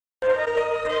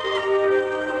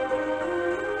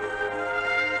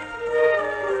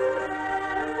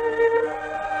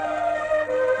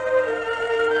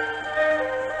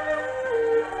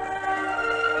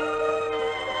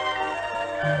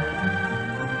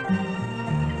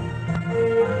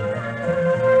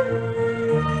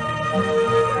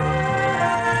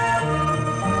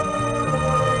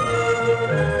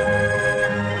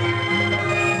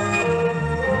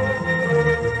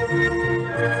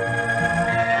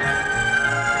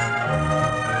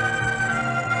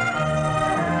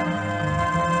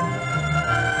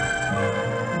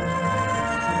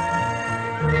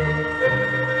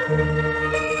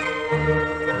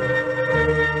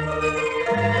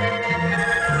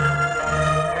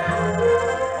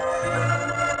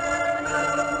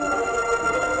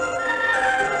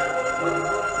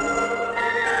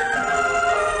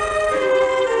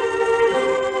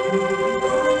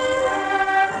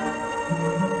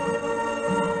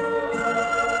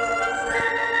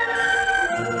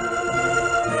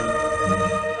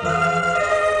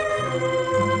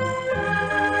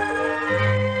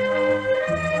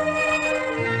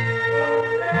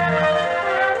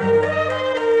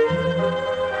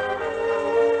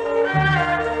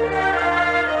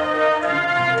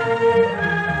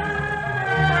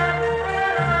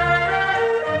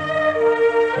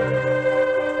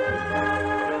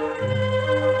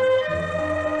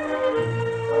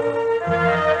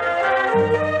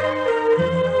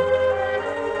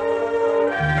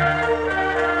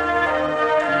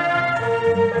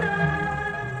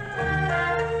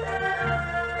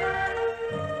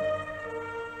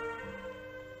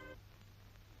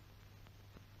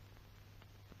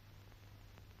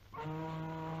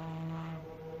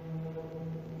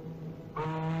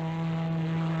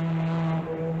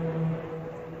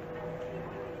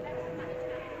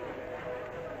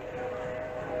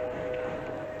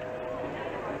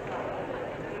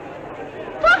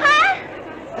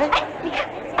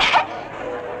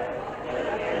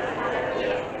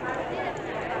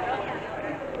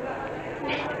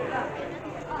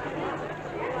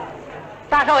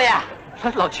大少爷，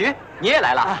老瞿，你也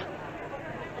来了啊？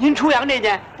您出洋那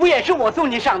年不也是我送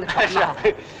您上的船吗？是啊，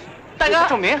大哥，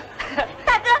仲明，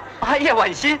大哥，哎呀，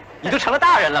婉欣，你都成了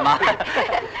大人了吗？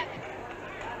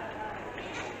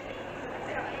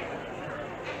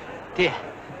爹，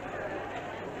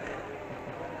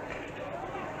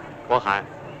国涵，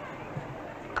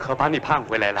可把你盼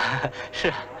回来了。是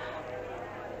啊。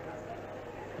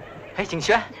哎，景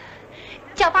轩，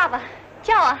叫爸爸，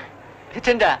叫啊！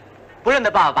真真。 不认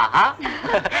得爸爸啊？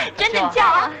真真叫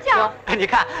啊叫！你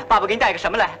看，爸爸给你带个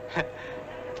什么来？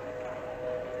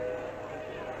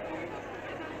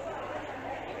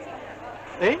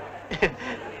哎，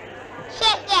谢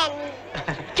谢你。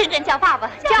真真叫爸爸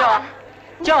叫啊！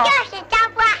叫就是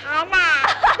张波涵呐。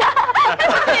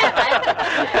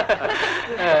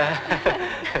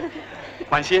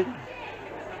婉欣，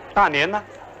大年呢？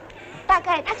大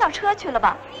概他校车去了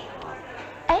吧？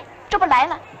哎，这不来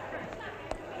了。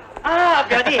 啊，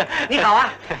表弟你好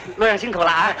啊，路上辛苦了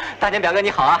啊！大年表哥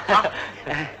你好啊！好，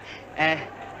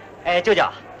舅舅，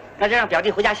那就让表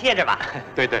弟回家歇着吧。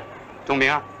对对，仲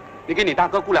明啊，你给你大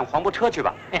哥雇辆黄布车去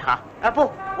吧。哎，好啊，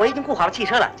不，我已经雇好了汽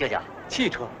车了，舅舅。汽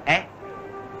车？哎，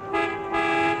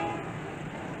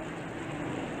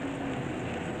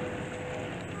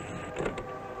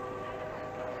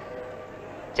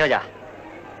舅舅，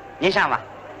您上吧。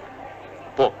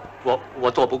不，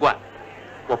我坐不惯。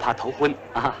 我怕头昏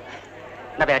啊，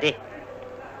那表弟，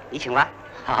你请吧。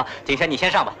好，景轩你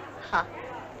先上吧。好。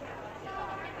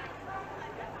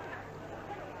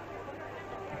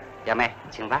表妹，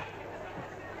请吧。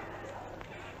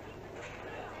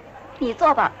你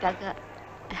坐吧，表哥。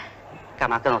干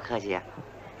嘛跟我客气呀？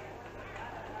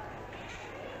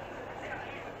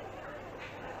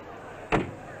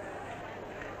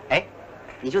哎，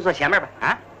你就坐前面吧。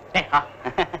啊，哎，好。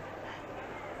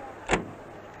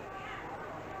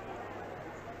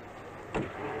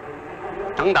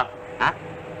等等啊！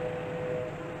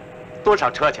多少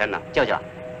车钱呢？舅舅，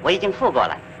我已经付过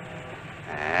了。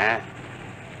哎，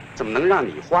怎么能让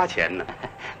你花钱呢？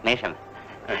没什么。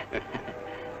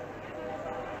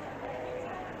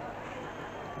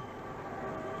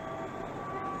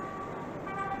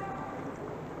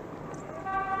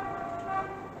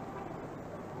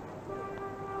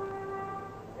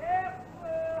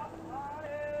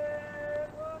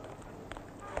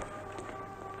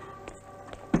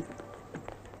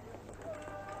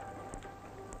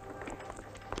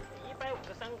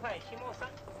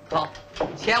走，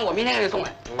钱我明天给你送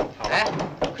来。好。哎，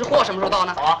这货什么时候到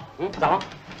呢？走啊，走，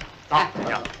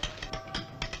走。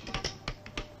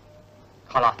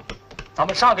好了，咱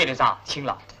们上个月的账清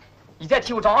了，你再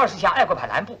替我找20箱爱国牌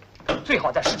蓝布，最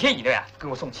好在10天以内啊给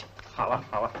我送去。好了，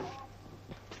好了。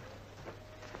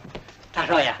大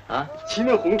少爷啊，沏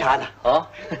杯红茶的。好。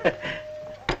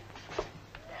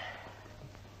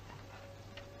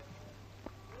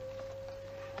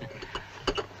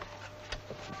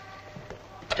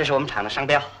这是我们厂的商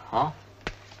标，好，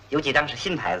有几张是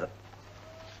新牌子。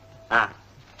啊，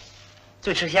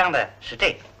最吃香的是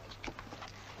这个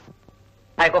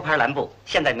爱国牌蓝布，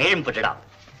现在没人不知道。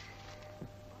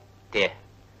爹，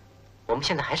我们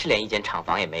现在还是连一间厂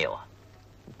房也没有啊。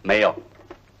没有，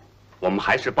我们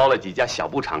还是包了几家小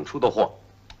布厂出的货，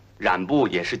染布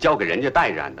也是交给人家代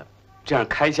染的，这样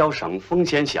开销省，风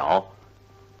险小。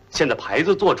现在牌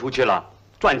子做出去了，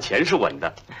赚钱是稳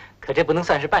的。可这不能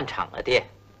算是办厂了，爹。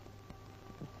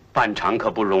办厂可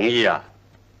不容易啊！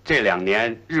这2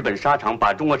年，日本纱厂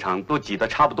把中国厂都挤得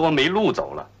差不多没路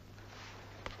走了。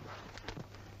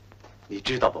你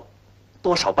知道不？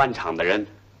多少办厂的人，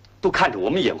都看着我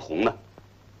们眼红呢。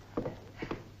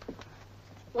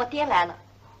我爹来了。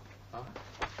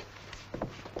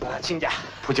亲家，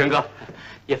普全哥，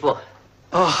岳父。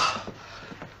哦，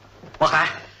我还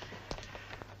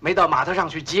没到码头上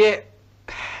去接，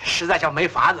实在叫没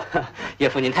法子。岳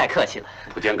父您太客气了。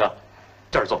普全哥，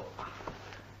这儿坐。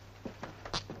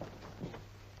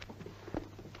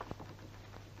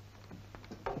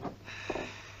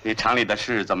你厂里的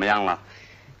事怎么样了？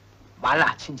完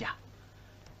了，亲家，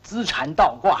资产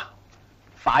倒挂，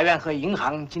法院和银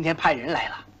行今天派人来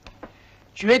了，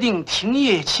决定停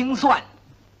业清算。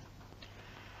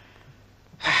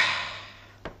唉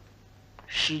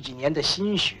，10几年的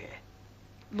心血，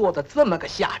落得这么个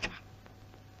下场。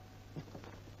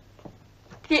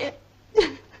爹，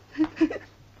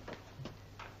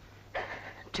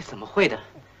这怎么会的？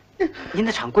您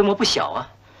的厂规模不小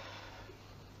啊。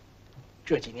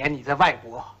这几年你在外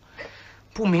国，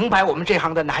不明白我们这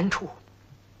行的难处。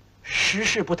时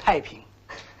事不太平，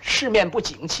市面不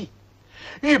景气，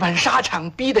日本纱厂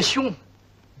逼得凶。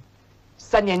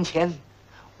3年前，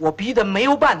我逼得没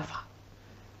有办法，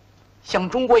向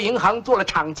中国银行做了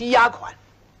厂级押款，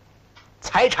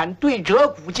财产对折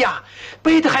股价，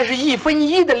背的还是1分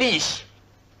1的利息。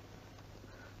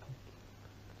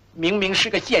明明是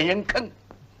个陷人坑，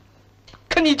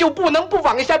可你就不能不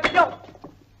往下跳？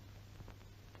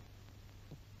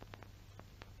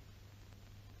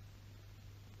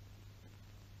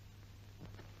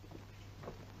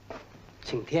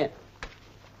请帖。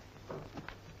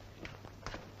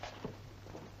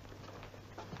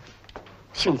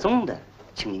姓宗的，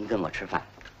请您跟我吃饭。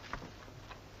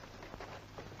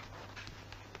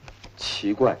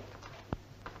奇怪，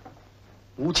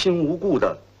无亲无故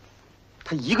的，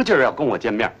他一个劲儿要跟我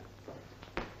见面。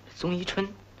宗一春，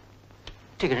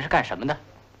这个人是干什么的？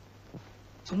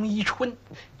宗一春，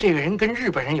这个人跟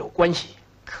日本人有关系，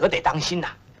可得当心呐。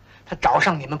他找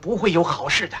上你们不会有好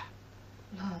事的。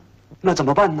那怎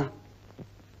么办呢？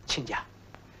亲家，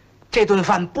这顿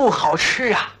饭不好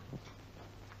吃啊。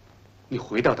你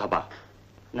回掉他吧。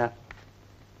那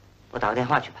我打个电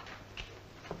话去吧。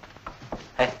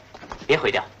哎，别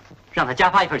回掉，让他加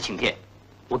发一份请帖，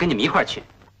我跟你们一块儿去。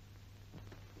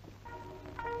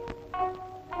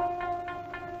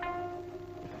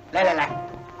来来来，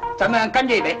咱们干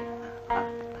这一杯。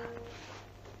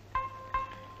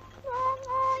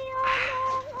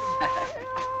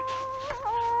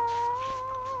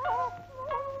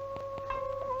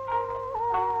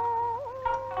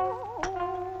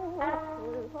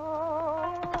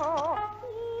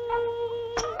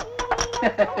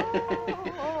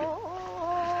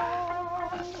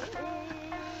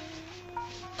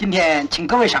今天请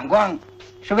各位赏光，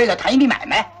是为了谈一笔买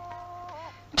卖。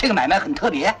这个买卖很特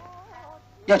别，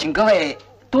要请各位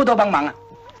多多帮忙啊！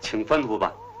请吩咐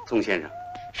吧，宗先生。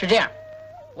是这样，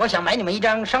我想买你们一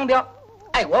张商标，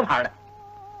爱国牌的。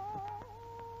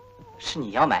是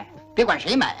你要买？别管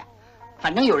谁买，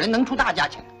反正有人能出大价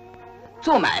钱。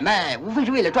做买卖无非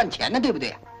是为了赚钱呢，对不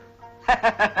对？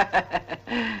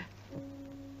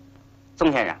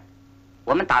宗先生，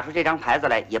我们打出这张牌子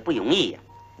来也不容易呀。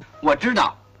我知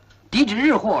道，抵制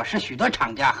日货是许多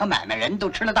厂家和买卖人都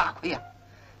吃了大亏啊。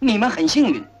你们很幸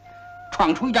运，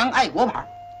闯出一张爱国牌。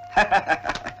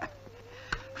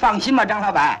放心吧，张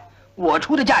老板，我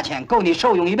出的价钱够你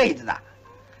受用一辈子的，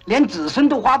连子孙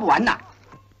都花不完呐。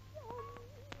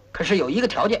可是有一个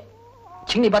条件，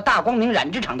请你把大光明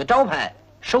染织厂的招牌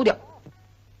收掉。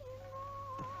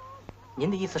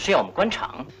您的意思是要我们关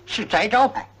厂？是摘招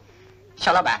牌。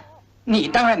小老板，你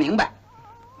当然明白，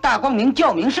大光明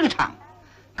较明是个厂，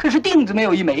可是钉子没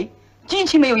有一枚，机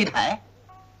器没有一台。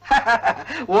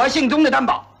我姓宗的担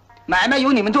保，买卖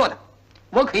由你们做的，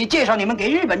我可以介绍你们给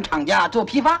日本厂家做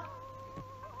批发。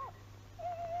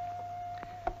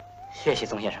谢谢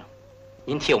宗先生，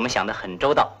您替我们想得很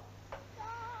周到。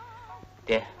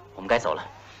爹，我们该走了。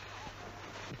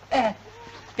哎，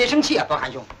别生气啊，包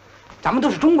涵兄，咱们都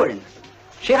是中国人呢，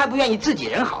谁还不愿意自己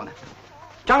人好呢？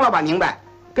张老板明白，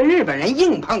跟日本人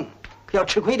硬碰可要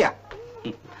吃亏的。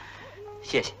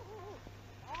谢谢。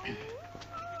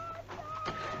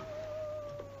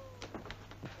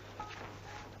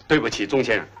对不起，宗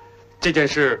先生，这件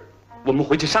事我们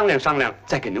回去商量商量，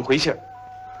再给您回信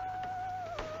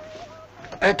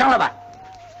儿。张老板，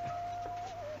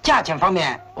价钱方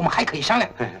面我们还可以商量。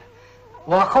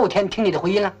我后天听你的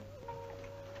回音了。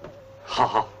好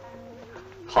好，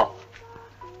好。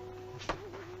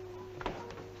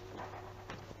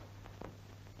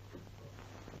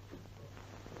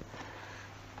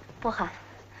波涵，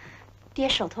爹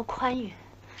手头宽裕，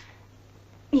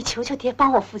你求求爹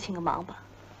帮我父亲个忙吧。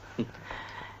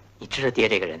你知道爹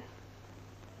这个人，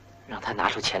让他拿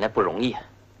出钱来不容易啊。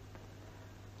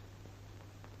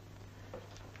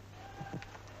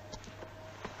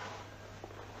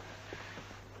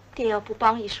爹要不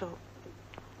帮一手，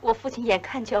我父亲眼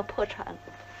看就要破产了。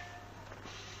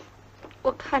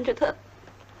我看着他，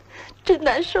真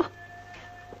难受。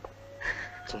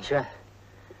景轩，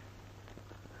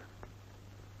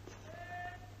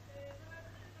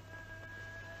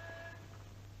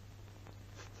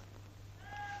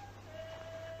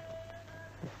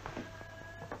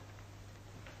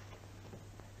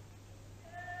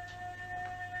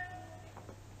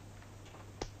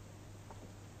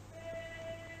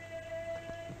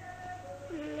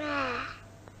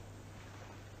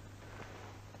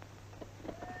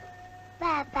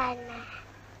爸爸呢？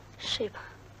睡吧。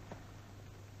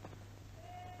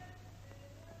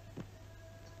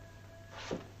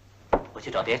我去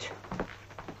找爹去。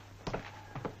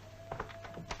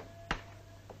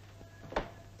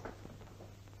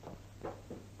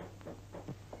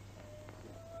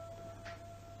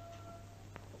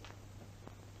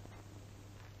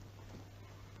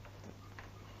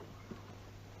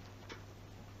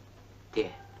爹，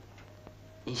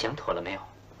您想妥了没有？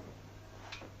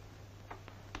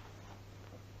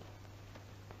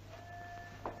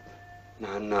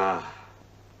楠呐，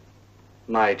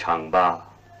卖厂吧，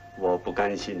我不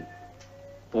甘心；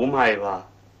不卖吧，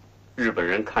日本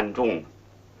人看中了，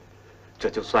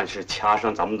这就算是掐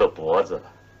上咱们的脖子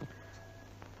了。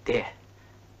爹，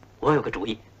我有个主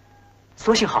意，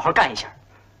索性好好干一下，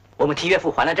我们替岳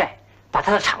父还了债，把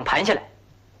他的厂盘下来。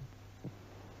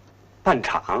办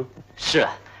厂？是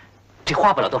啊，这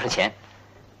花不了多少钱，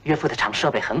岳父的厂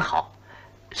设备很好，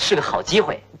是个好机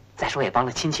会。再说也帮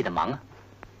了亲戚的忙啊。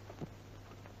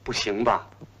不行吧？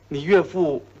你岳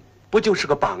父不就是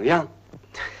个榜样？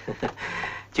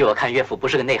据我看，岳父不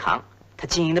是个内行，他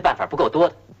经营的办法不够多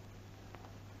的。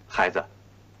孩子，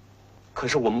可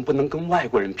是我们不能跟外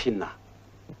国人拼呐。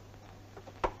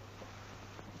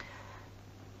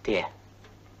爹，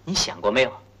你想过没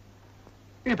有？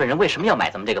日本人为什么要买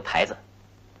咱们这个牌子？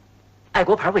爱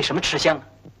国牌为什么吃香？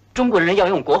中国人要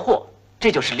用国货，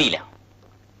这就是力量。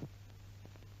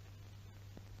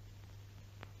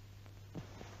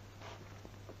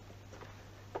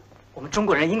我们中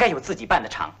国人应该有自己办的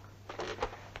厂，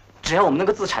只要我们能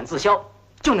够自产自销，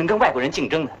就能跟外国人竞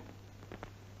争的。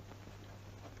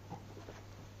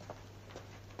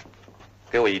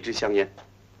给我一支香烟。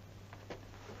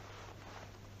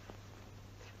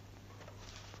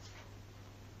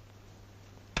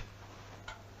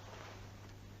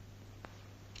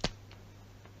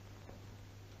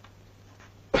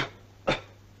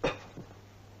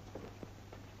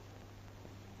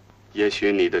也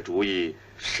许你的主意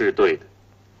是对的，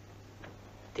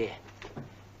爹。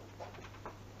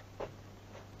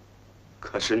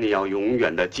可是你要永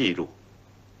远的记住，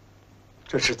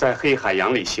这是在黑海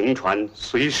洋里行船，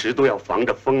随时都要防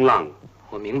着风浪。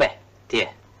我明白，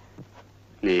爹。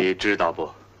你知道不？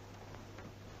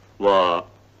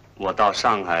我到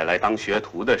上海来当学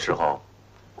徒的时候，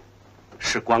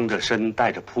是光着身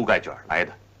带着铺盖卷来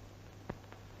的。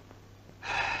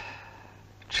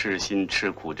吃辛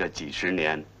吃苦这几十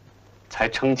年，才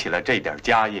撑起了这点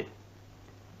家业。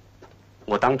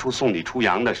我当初送你出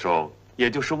洋的时候，也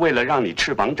就是为了让你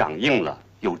翅膀长硬了，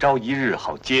有朝一日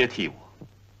好接替我。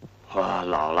我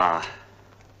老了，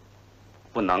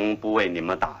不能不为你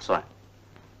们打算。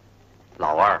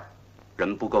老二，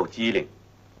人不够机灵，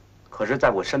可是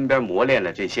在我身边磨练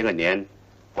了这些个年，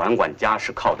管家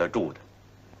是靠得住的。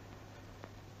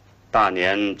大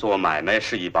年做买卖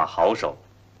是一把好手。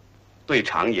对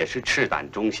厂也是赤胆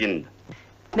忠心的。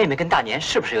妹妹跟大年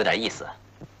是不是有点意思？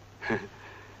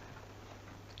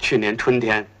去年春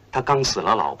天，他刚死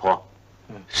了老婆，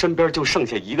身边就剩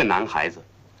下一个男孩子。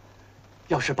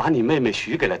要是把你妹妹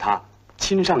许给了他，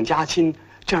亲上加亲，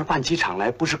这样办起厂来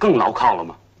不是更牢靠了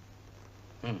吗？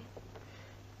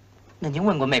那您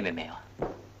问过妹妹没有？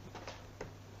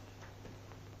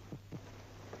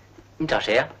你找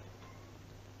谁呀？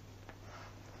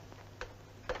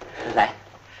来。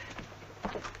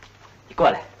你过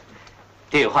来，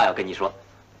爹有话要跟你说。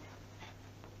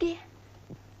爹，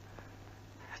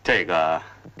这个，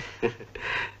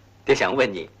爹想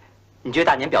问你，你觉得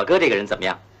大年表哥这个人怎么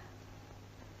样？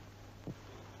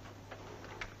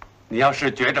你要是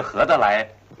觉着合得来，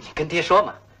你跟爹说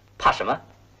嘛，怕什么？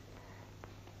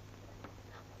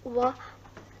我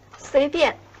随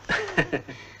便。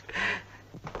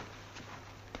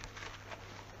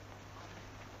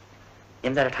你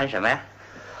们在这谈什么呀？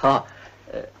哦，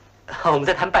我们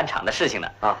在谈办厂的事情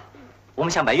呢。啊，我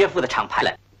们想把岳父的厂派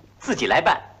来，自己来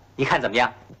办，你看怎么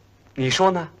样？你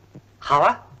说呢？好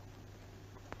啊，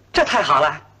这太好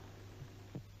了。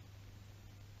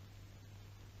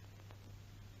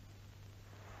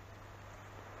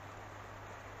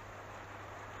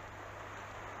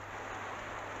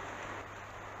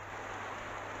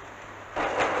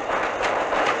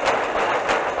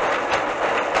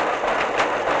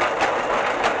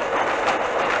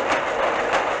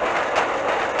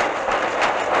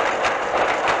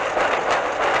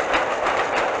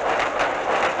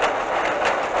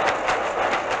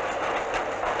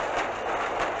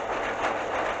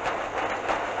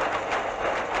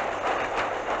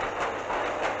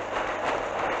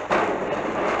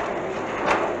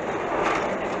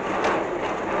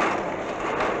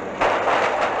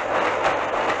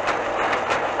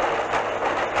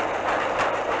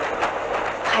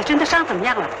海珍的伤怎么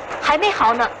样了？还没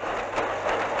好呢。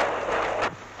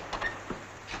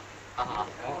好，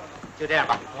就这样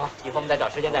吧。好，以后我们再找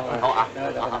时间再碰头啊。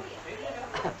好。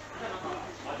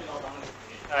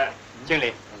经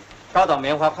理，高岛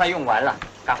棉花快用完了，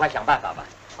赶快想办法吧。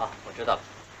好，我知道了。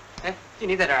哎，经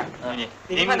理在这儿。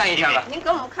您判断一下吧。您给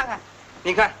我们看看。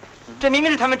您看，这明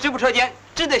明是他们织布车间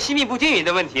织的细密不均匀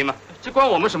的问题嘛。这关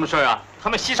我们什么事儿啊？他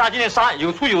们细纱巾的纱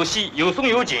有粗有细，有松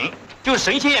有紧，就是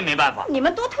神仙也没办法。你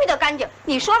们都推得干净，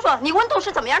你说说，你温度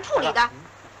是怎么样处理的？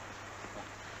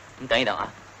你等一等啊。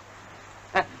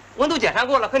哎，温度检查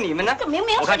过了，可你们呢？这明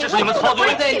明我看这是你们操作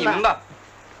问题，你们吧。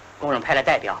工人派来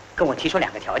代表跟我提出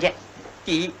2个条件：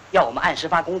第一，要我们按时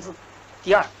发工资；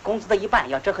第二，工资的一半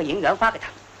要折合银元发给他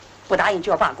们，不答应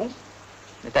就要罢工。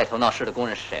那带头闹事的工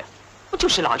人是谁啊？不就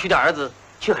是老区的儿子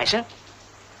曲海生？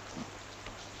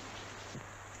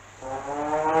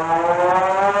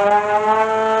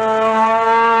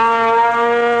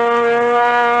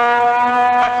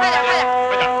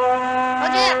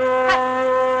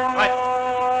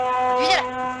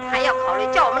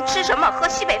吃什么？喝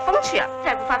西北风去啊！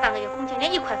再不发半个月工钱，连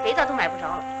1块肥皂都买不着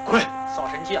了。滚！少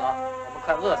生气啊！我们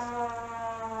快饿死了。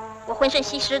我浑身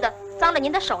稀湿的，脏了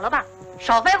您的手了吧？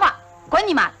少废话，滚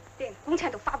你妈！连工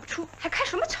钱都发不出，还开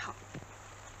什么厂？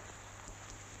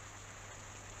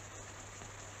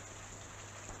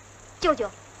舅舅，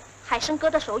海生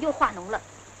哥的手又化脓了，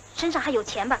身上还有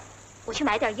钱吧？我去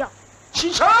买点药。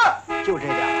汽车就这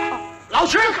点。老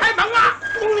实人开门啊！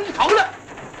轰你头了！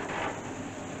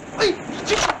哎，你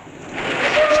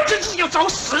真是要找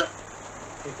死！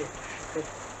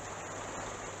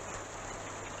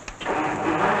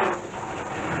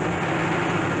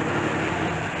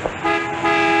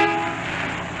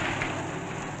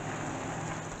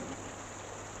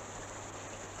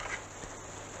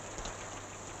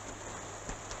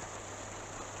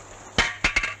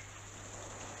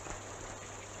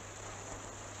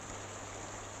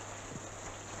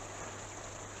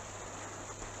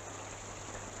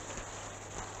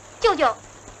舅舅，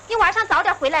你晚上早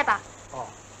点回来吧。哦。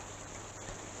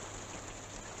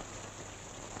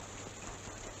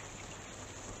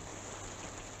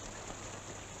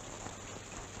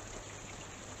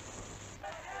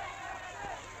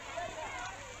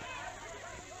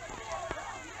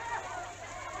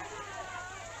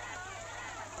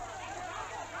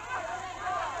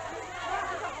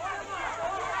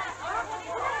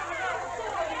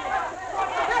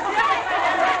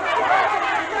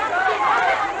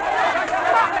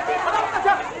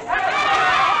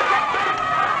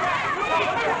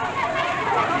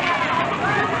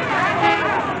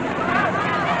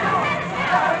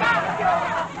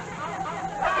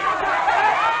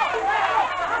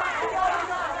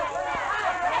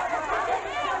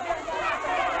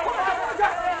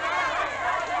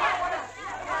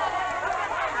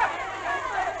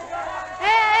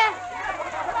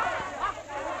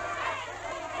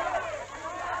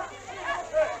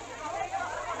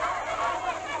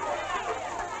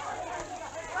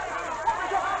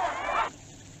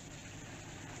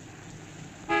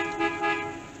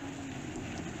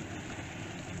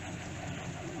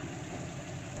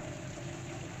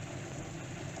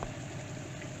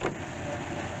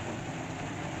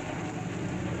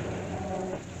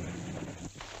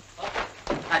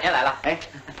大年来了，哎，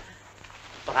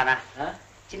不喊呢？嗯，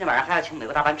今天晚上还要请美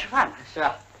国大班吃饭呢。是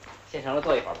啊，现成了，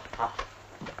坐一会儿吧。好。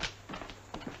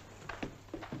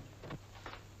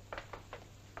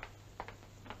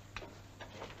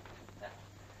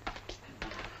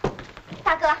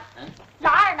大哥，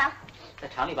老二呢？在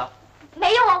厂里吧？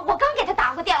没有啊，我刚给他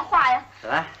打过电话呀。怎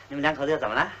么？你们2口子又怎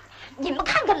么了？你们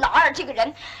看看老二这个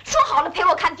人，说好了陪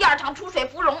我看第2场出水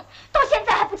芙蓉，到现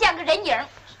在还不见个人影。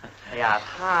哎呀，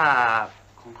他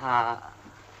恐怕……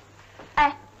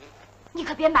哎，你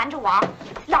可别瞒着我啊！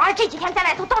老二这几天在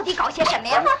外头到底搞些什么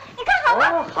呀？你看好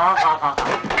吗？哦，好。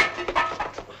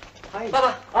爸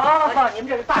爸，好，你们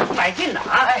这是大出买进的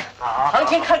啊！哎，好，行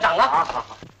情看涨了。好。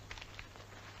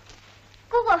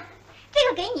姑姑，这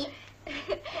个给你，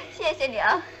谢谢你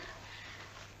啊。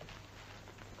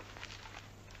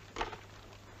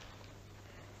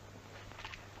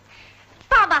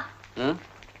爸爸，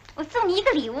我送你一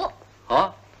个礼物。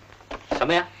哦，什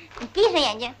么呀？你闭上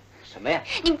眼睛。什么呀？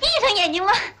你闭上眼睛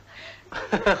吧。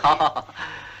好。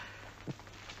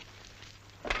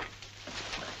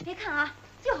别看啊，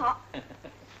就好，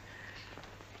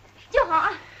就好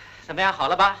啊。怎么样？好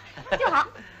了吧？就好。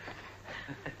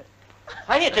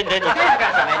哎呀，珍珍，你这是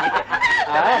干什么呀你？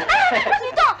哎，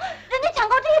许动，人家抢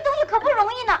购这些东西可不容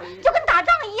易呢，就跟打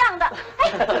仗一样的。哎，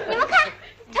你们看，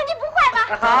成绩不坏吧？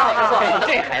好，不错，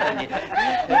这孩子你。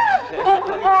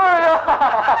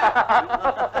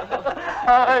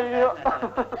哎呀！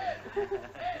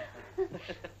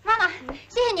妈妈，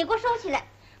谢谢你给我收起来。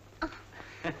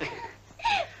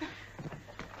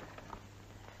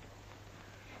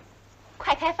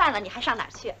开饭了，你还上哪儿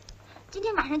去？今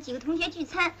天晚上几个同学聚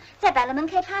餐，在百乐门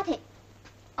开 party。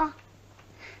哦，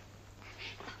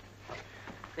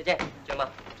再见，舅妈，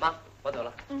妈，我走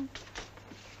了。嗯。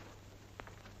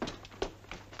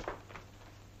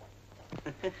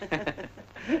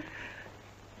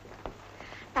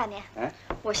大年，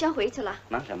我先回去了。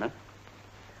忙什么？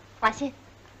王鑫，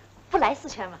不来四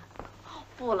圈吗？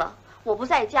不了，我不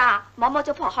在家，毛毛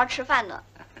就不好好吃饭呢。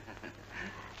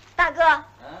大哥，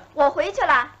我回去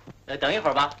了。等一会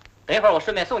儿吧，等一会儿我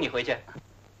顺便送你回去。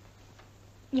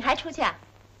你还出去啊？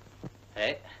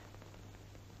哎，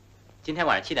今天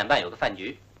晚上7点半有个饭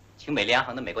局，请美丽洋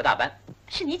行的美国大班。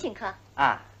是你请客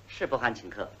啊？是不含请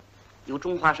客，由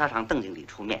中华纱厂邓经理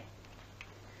出面。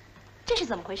这是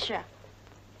怎么回事？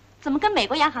怎么跟美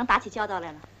国洋行打起交道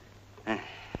来了？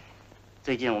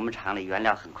最近我们厂里原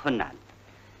料很困难，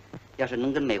要是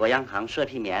能跟美国洋行赊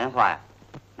批棉花呀，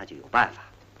那就有办法。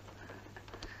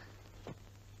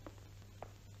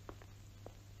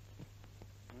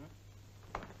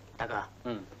大哥，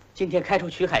今天开除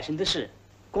曲海参的事，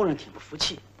工人挺不服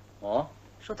气。哦，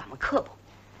说咱们刻薄。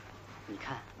你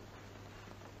看，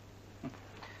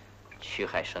曲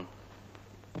海参。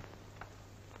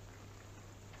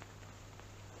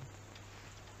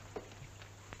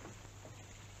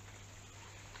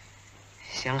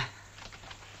行了，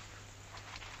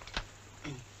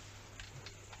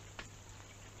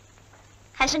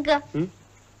海参哥，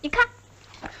你看，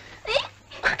哎，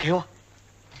快给我。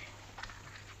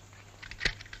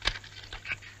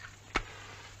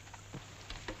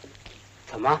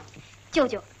怎么？舅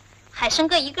舅，海参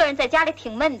哥一个人在家里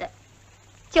挺闷的，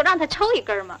就让他抽一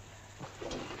根嘛。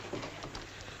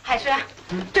海参，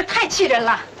这太气人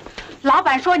了！老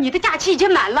板说你的假期已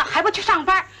经满了，还不去上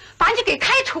班，把你给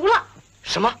开除了。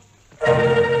什么？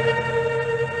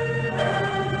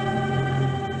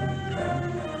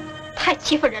太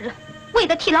欺负人了！为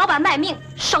了替老板卖命，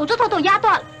手指头都压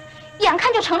断了，眼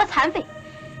看就成了残废，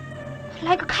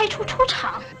来个开除出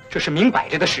厂。这是明摆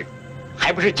着的事，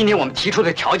还不是今天我们提出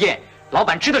的条件？老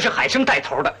板知道是海参带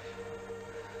头的。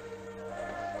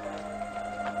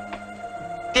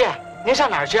爹，您上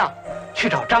哪儿去啊？去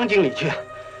找张经理去。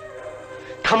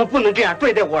他们不能这样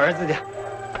对待我儿子的。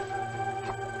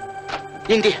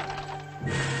英弟，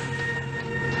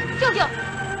舅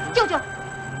舅，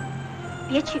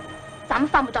别去，咱们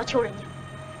犯不着求人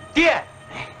家。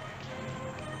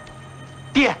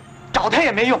爹，找他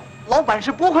也没用，老板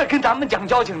是不会跟咱们讲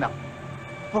交情的。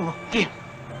不，爹。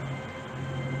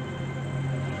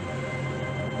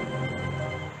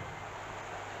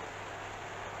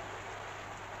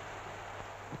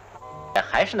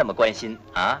还是那么关心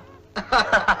啊？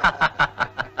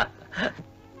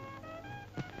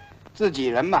自己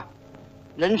人嘛，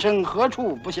人生何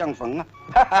处不相逢啊！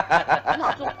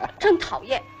老杜真讨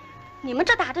厌，你们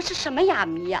这打的是什么哑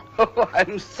谜呀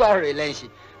？I'm sorry， 莲希，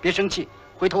别生气，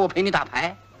回头我陪你打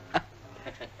牌。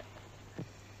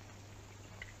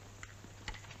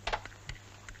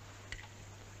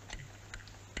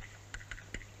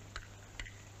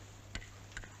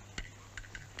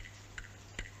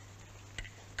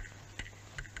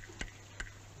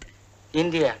英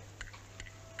弟，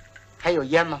还有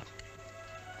烟吗？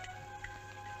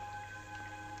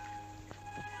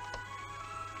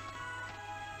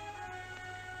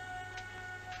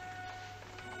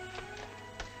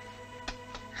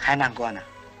还难过呢？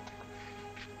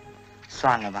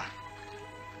算了吧，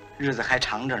日子还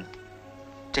长着呢，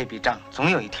这笔账总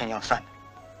有一天要算的。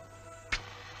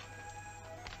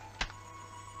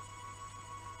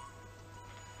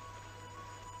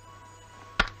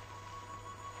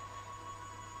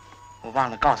我忘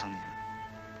了告诉你了，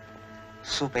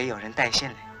苏北有人带信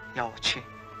来要我去，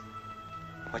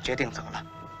我决定走了。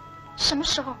什么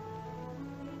时候？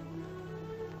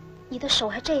你的手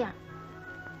还这样，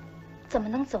怎么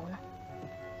能走呢？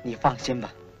你放心吧，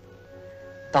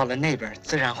到了那边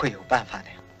自然会有办法的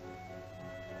呀。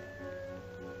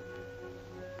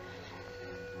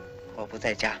我不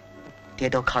在家，爹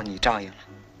都靠你照应了。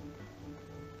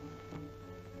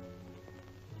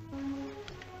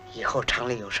以后厂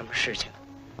里有什么事情，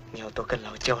你要多跟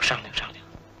老焦商量商量。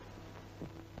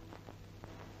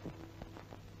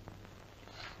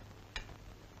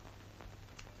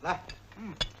来，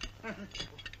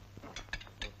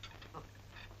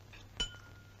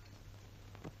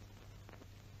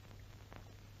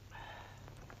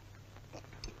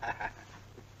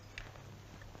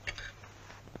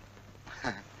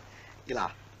姨老，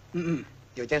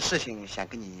有件事情想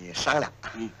跟你商量。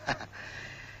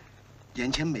眼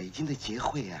前美金的结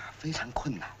汇啊非常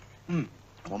困难。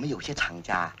我们有些厂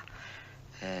家，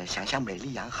想向美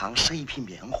丽洋行赊一批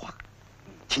棉花，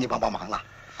请你帮帮忙了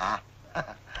啊！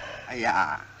哎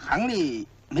呀，行里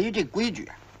没有这规矩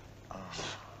啊。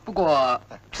不过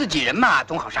自己人嘛，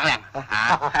总好商量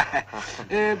啊。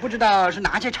不知道是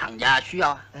哪些厂家需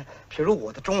要啊？譬如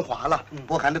我的中华了，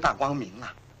波涵的大光明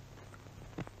啊。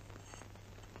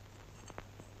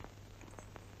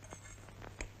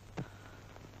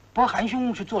波涵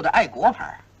兄是做的爱国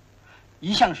牌，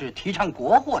一向是提倡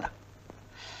国货的，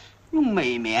用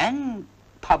美棉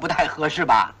怕不太合适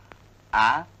吧？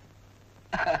啊？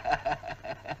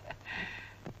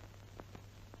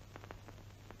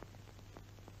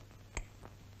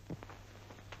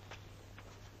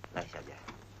来，小姐。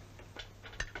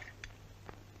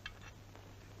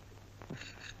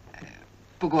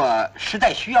不过实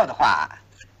在需要的话，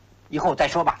以后再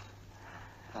说吧。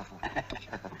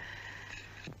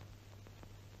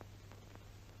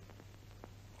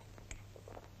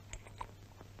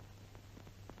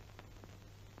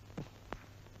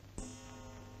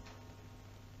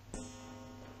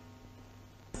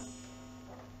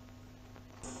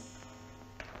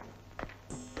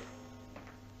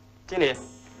经理，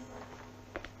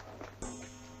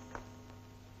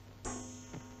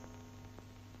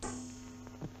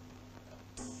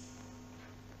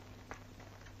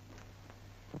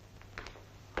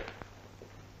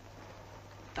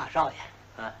大少爷，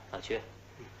啊，老屈，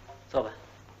坐吧。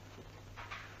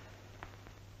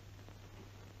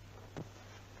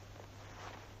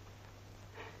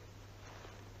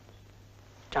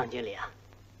张经理啊，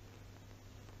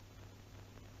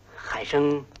海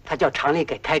生他叫厂里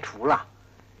给开除了，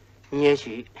你也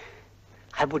许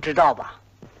还不知道吧？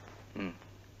嗯，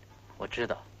我知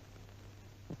道。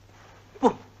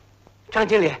不，张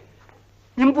经理，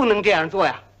您不能这样做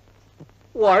呀！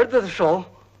我儿子的手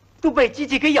都被机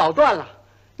器给咬断了，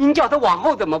您叫他往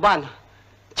后怎么办呢？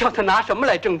叫他拿什么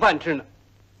来挣饭吃呢？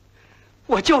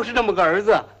我就是那么个儿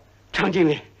子，张经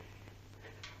理。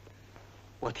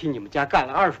我替你们家干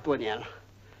了20多年了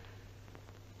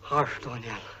，20多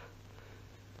年了。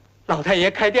老太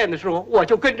爷开店的时候，我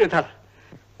就跟着他了。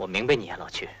我明白你啊，老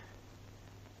屈。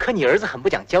可你儿子很不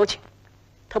讲交情，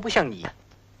他不像你呀。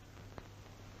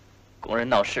工人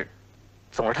闹事，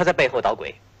总是他在背后捣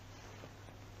鬼。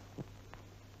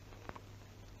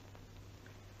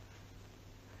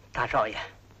大少爷，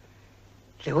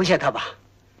留下他吧，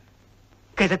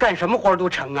给他干什么活都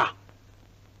成啊。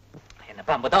哎呀，那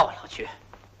办不到啊，老屈。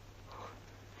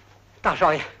大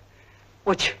少爷，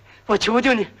我求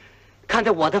求你，看在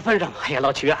我的份上。哎呀，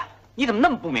老屈啊，你怎么那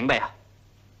么不明白呀？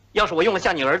要是我用了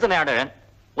像你儿子那样的人，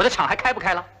我的厂还开不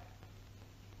开了？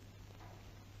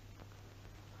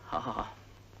好好好，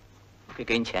我可以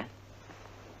给你钱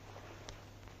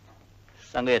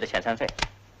，3个月的遣散费，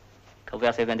可不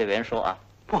要随便对别人说啊。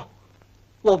不，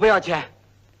我不要钱。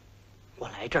我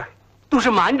来这儿都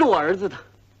是瞒着我儿子的。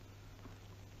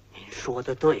您说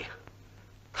的对呀，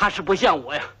他是不像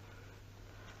我呀。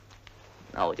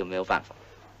那我就没有办法。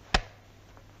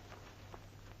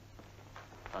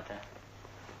老陈，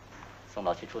送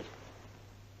老屈出去。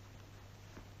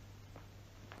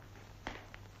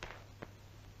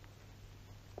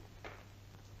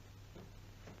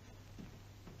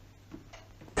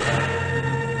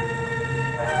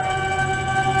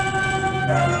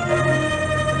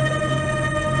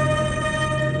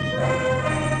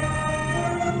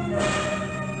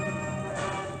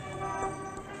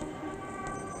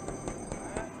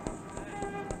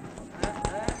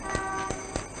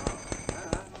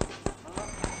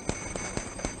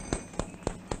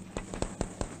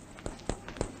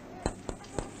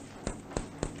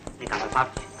发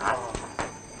出去啊！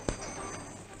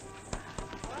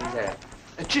林先生，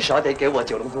至少得给我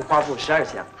9龙头花布12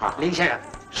箱。好，林先生，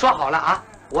说好了啊，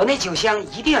我那9箱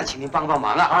一定要请您帮帮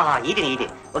忙啊！啊，一定一定，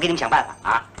我给你们想办法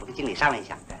啊！我跟经理商量一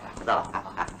下，知道了啊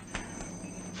啊！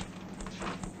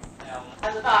哎呀，我们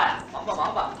摊子大呀，忙吧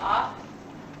忙吧啊！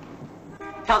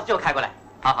票子就开过来，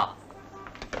好好。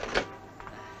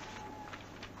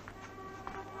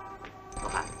我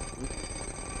看，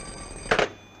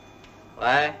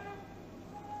喂。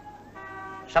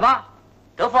什么？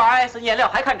德芙 RS 颜料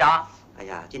还看涨？哎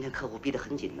呀，今天客户逼得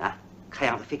很紧呐，看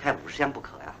样子非开50箱不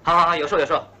可呀。好好好，有数有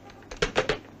数。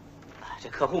这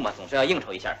客户嘛，总是要应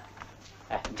酬一下的。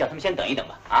哎，你叫他们先等一等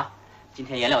吧。啊，今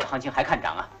天颜料的行情还看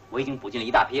涨啊，我已经补进了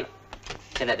一大批了，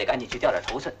现在得赶紧去调点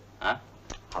头寸啊。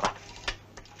好吧。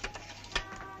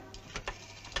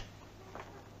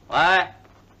喂，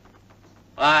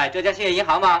喂，浙江兴业银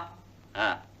行吗？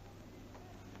嗯。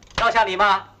赵向你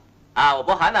吗？啊，我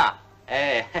博涵呢。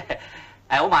哎，嘿嘿，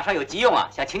哎，我马上有急用啊，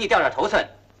想请你调点头寸。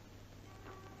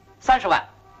30万。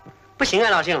不行啊，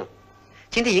老兄，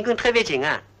今天银根特别紧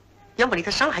啊，要么你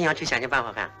到上海要去想办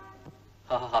法看。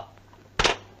好好好。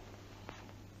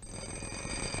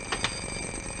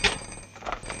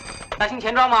大兴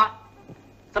钱庄吗？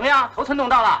怎么样，头寸弄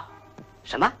到了？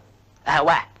什么？哎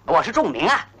喂，我是仲明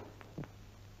啊。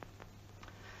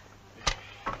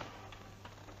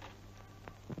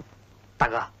大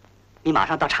哥，你马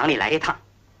上到厂里来一趟。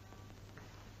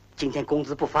今天工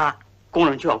资不发，工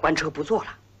人就要关车不做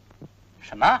了。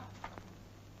什么？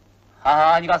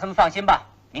好，你告诉他们放心吧，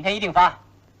明天一定发。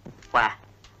喂，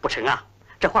不成啊，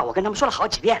这话我跟他们说了好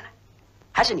几遍了，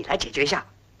还是你来解决一下，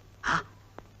啊？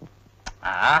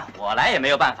啊，我来也没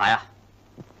有办法呀。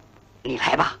你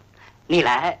来吧，你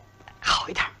来好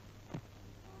一点。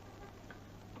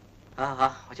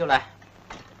好，我就来。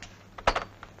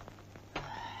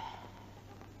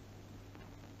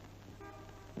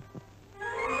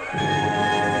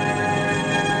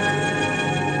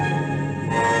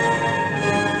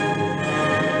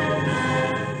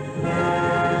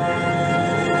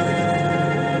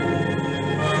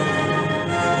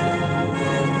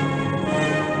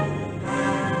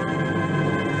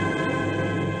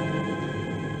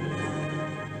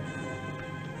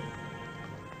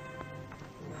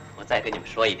再跟你们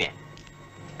说一遍，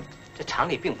这厂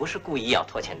里并不是故意要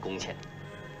拖欠工钱，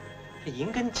这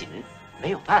银根紧，没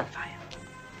有办法呀。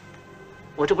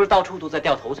我这不是到处都在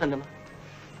掉头寸的吗？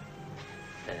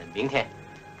明天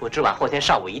不只晚后天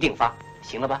上午一定发，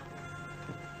行了吧？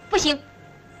不行，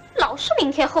老是明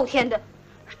天后天的。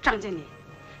张经理，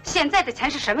现在的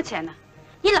钱是什么钱呢？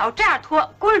你老这样拖，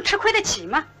工人吃亏得起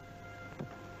吗？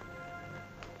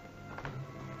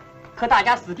可大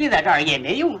家死盯在这儿也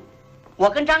没用啊。我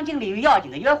跟张经理有要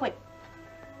紧的约会，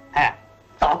哎，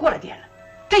早过了点了，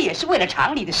这也是为了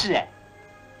厂里的事哎。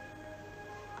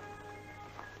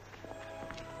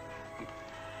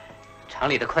厂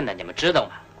里的困难你们知道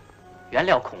吗？原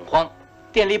料恐慌，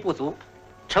电力不足，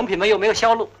成品们又没有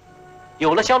销路，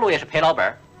有了销路也是赔老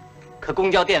本，可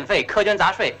公交电费、苛捐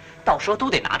杂税，到时候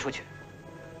都得拿出去。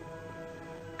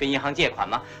跟银行借款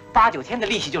嘛，8、9天的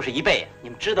利息就是1倍呀，你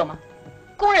们知道吗？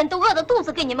工人都饿着肚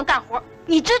子给你们干活，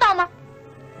你知道吗？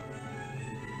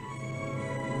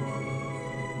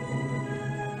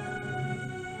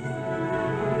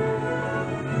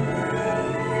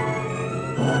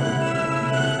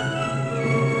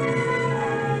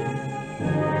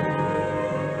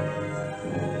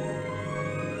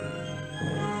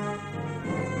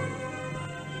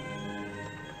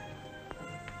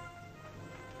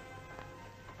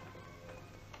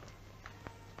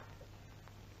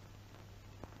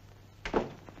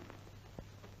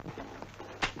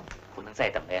再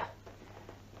等了呀，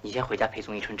你先回家陪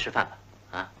宋一春吃饭吧，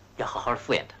啊，要好好的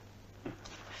敷衍他。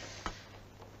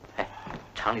哎，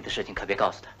厂里的事情可别告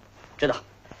诉他。知道。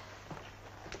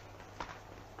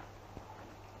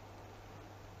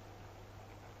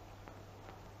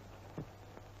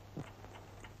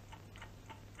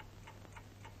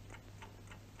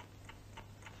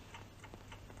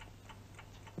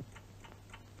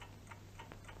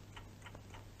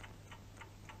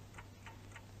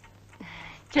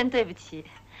真对不起，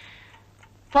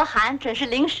伯涵准是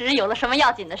临时有了什么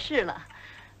要紧的事了。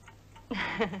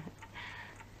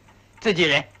自己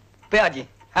人，不要紧。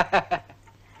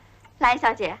兰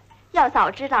小姐，要早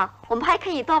知道，我们还可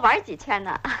以多玩几圈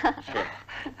呢。是。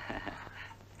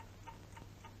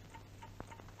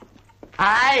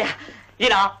哎呀，李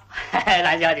老，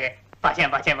兰小姐，抱歉。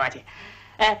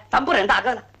哎，咱不等大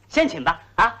哥了，先请吧，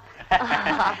啊。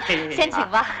先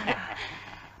请吧。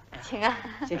请啊，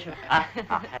先吃啊！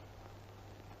好。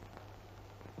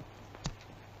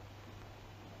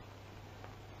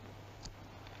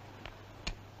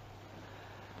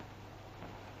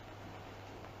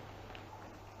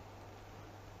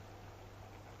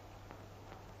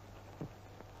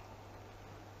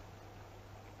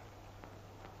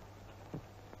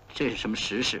这是什么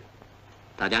时事？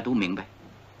大家都明白。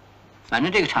反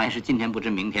正这个厂也是今天不知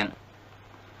明天了，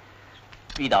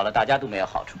遇到了大家都没有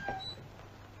好处。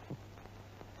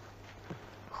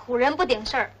唬人不顶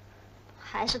事儿，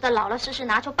还是得老老实实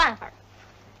拿出办法。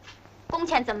工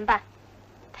钱怎么办？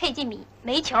配给米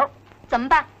没球，怎么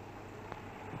办？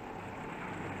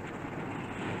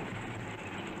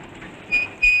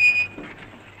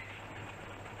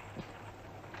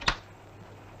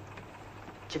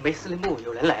警备司令部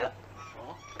有人来了。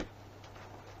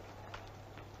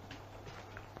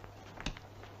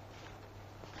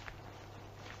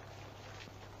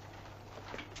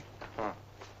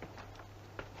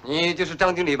你就是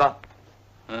张经理吧？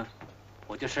嗯，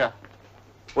我就是啊。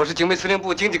我是警备司令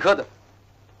部经济科的。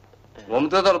我们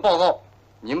得到了报告，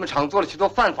你们厂做了许多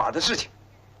犯法的事情。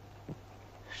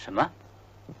什么？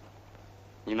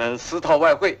你们私套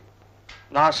外汇，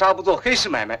拿纱布做黑市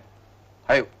买卖，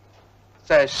还有，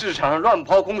在市场上乱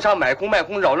抛空纱、买空卖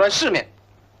空，扰乱市面。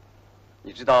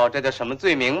你知道这叫什么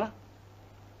罪名吗？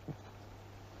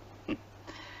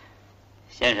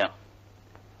先生，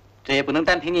这也不能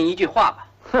单凭您一句话吧？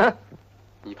哼，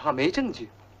你怕没证据？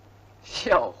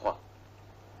笑话。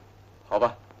好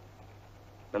吧，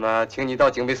那么请你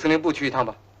到警备司令部去一趟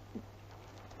吧。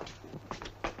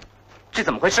这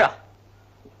怎么回事啊？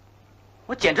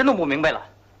我简直弄不明白了。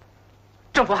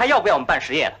政府还要不要我们办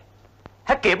实业了？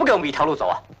还给不给我们一条路走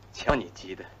啊？瞧你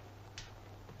急的。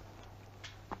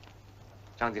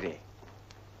张经理，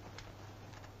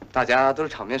大家都是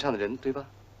场面上的人，对吧？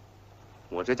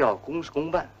我这叫公事公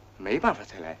办，没办法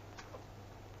才来。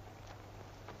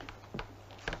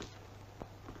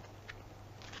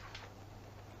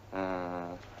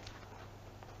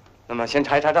那么先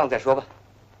查一查账再说吧。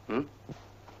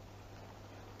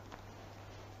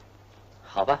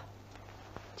好吧，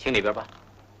请里边吧。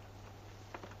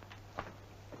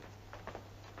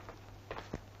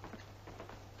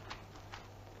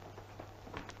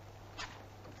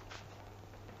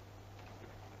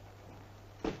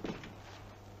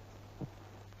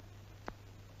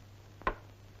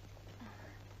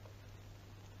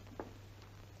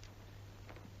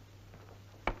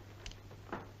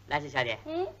兰溪小姐，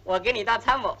我给你当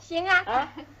参谋。行啊。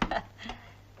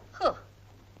呵，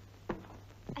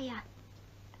哎呀，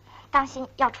当心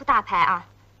要出大牌啊！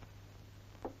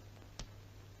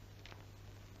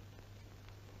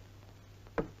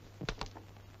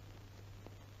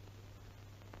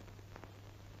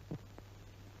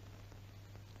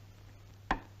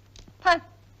喷。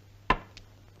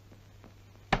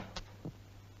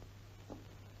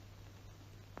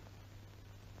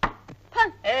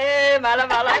喷。哎，满了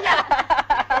满了。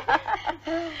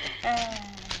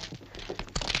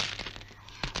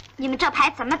你们这牌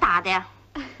怎么打的呀？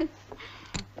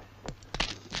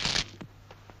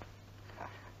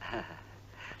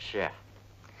是，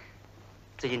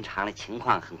最近厂里情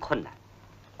况很困难，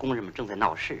工人们正在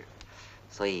闹事，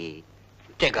所以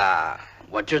这个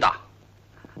我知道。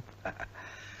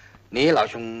你老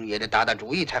兄也得打打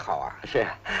主意才好啊。是。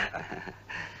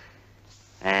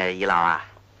姨老啊，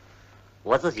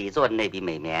我自己做的那笔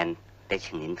美棉，得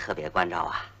请您特别关照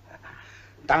啊。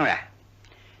当然，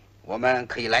我们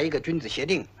可以来一个君子协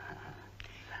定。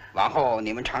往后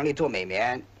你们厂里做美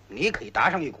棉，你可以搭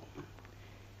上一股，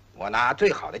我拿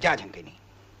最好的价钱给你。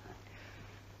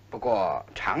不过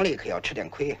厂里可要吃点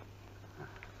亏呀。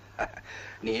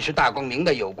你是大光明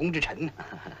的有功之臣，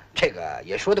这个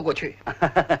也说得过去。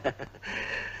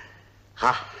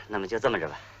好，那么就这么着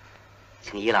吧，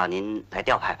请姨老您来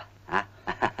调派吧。啊。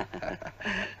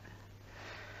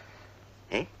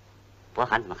哎，博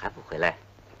涵怎么还不回来？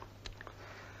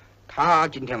他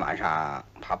今天晚上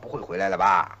他不会回来了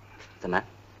吧？怎么？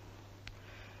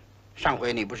上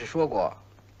回你不是说过，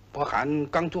博涵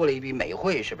刚做了一笔美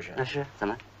会，是不是？那是怎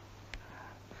么？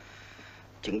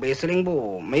警备司令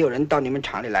部没有人到你们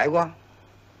厂里来过？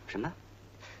什么？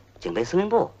警备司令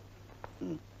部？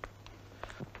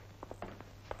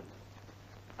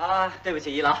啊，对不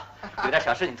起，姨老，有点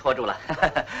小事情拖住了。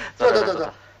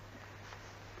坐。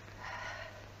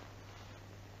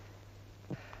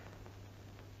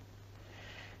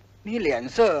你脸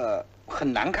色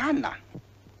很难看呐。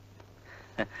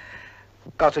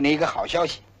告诉你一个好消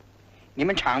息，你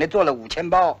们厂里做了5000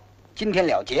包，今天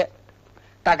了结，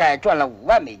大概赚了5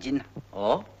万美金呢。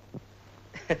哦，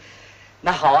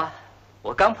那好啊，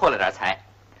我刚破了点财。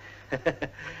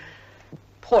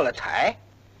破了财？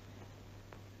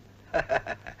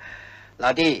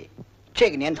老弟，这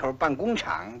个年头办工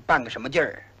厂办个什么劲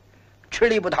儿？吃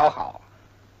力不讨好。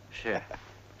是。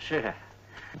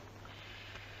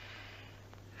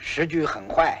时局很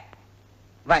坏，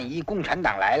万一共产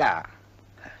党来了，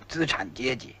资产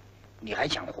阶级，你还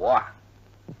想活啊？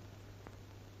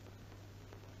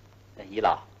姨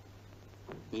老，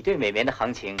你对美棉的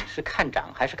行情是看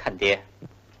涨还是看跌？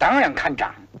当然看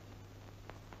涨。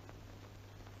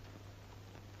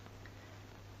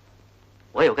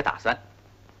我有个打算，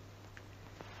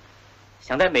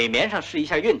想在美棉上试一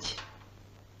下运气，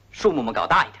数目搞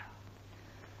大一点。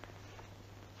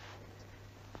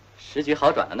时局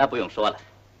好转了，那不用说了。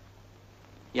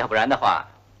要不然的话，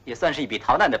也算是一笔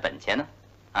逃难的本钱呢。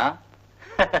啊？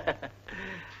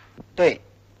对，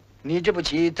你这步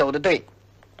棋走得对。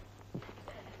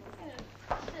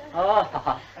哦，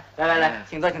好，来，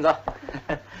请坐，请坐。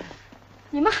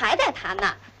你们还在谈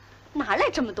呢？哪来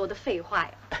这么多的废话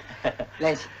呀？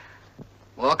莱西，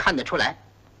我看得出来，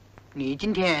你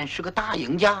今天是个大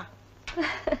赢家。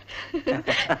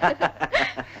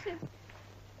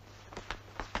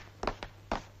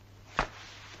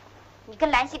你跟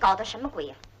兰溪搞的什么鬼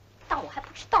呀？当我还不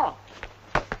知道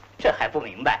呢？这还不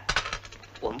明白？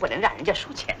我们不能让人家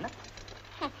输钱呢。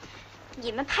哼，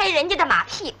你们拍人家的马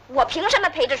屁，我凭什么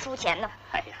陪着输钱呢？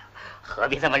哎呀，何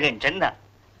必这么认真呢？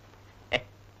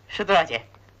是多少钱？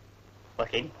我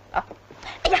给你啊。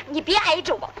哎呀，你别挨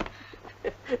着我。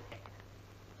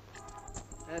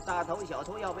大头小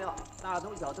头要不要？大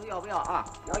头小头要不要啊？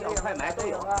要快买都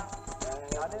有啊。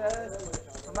要这个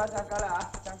什么涨价了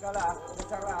啊？涨价了啊！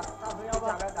涨了啊！大头要不？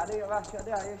大头有吧？小的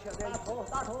有小的。大头，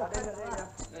大头小的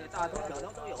有。大头小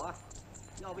头都有啊。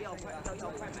要不要快？要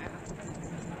快买。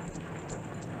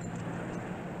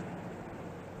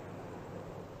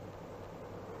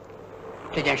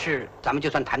这件事咱们就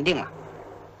算谈定了。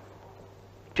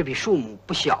这笔数目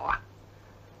不小啊，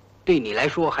对你来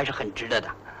说还是很值得的。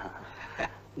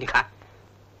你看，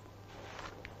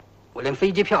我连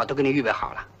飞机票都给你预备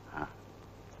好了啊。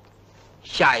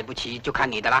下一步棋就看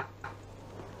你的了。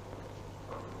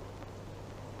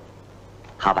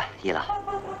好吧，易老，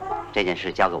这件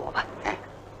事交给我吧。哎。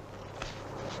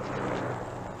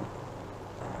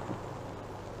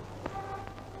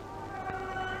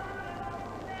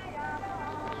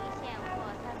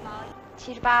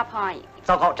78磅一。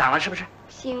糟糕，涨了是不是？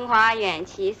新华远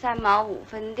旗3毛5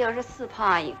分64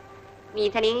磅一，米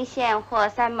特林现货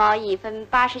3毛1分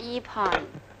81磅一。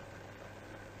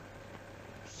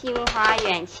新华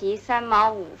远旗3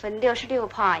毛5分66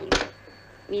磅一，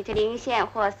米特林现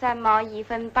货3毛1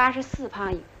分84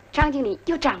磅一。张经理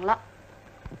又涨了。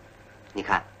你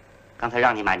看，刚才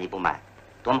让你买你不买，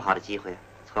多么好的机会啊！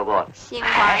错过了。新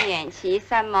华远旗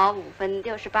3毛5分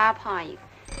68磅一，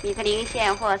米特林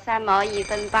现货3毛1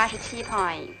分87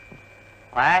磅一。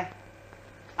喂，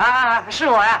是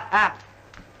我呀，哎，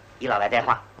易老来电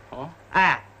话。哦，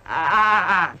哎，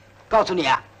告诉你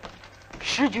啊，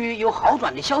时局有好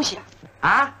转的消息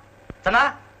啊。怎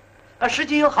么？时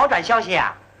局有好转消息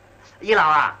啊？易老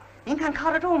啊，您看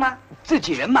靠得住吗？自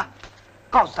己人嘛，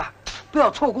告诉他不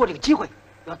要错过这个机会，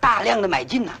要大量的买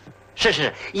进呐。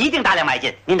是，一定大量买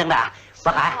进。您等等啊，我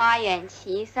还。新华远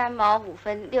旗3毛5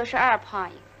分62磅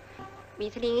一，米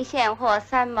特林现货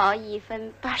3毛1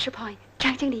分80磅一。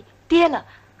张经理跌了。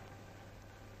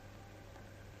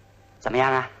怎么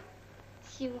样啊？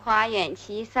新华远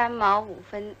旗3毛5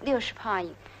分60磅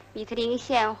一，米特林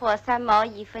现货3毛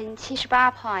1分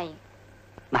78磅一。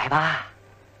买吧。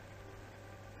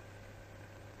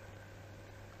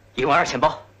12000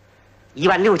包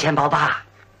，16000包吧。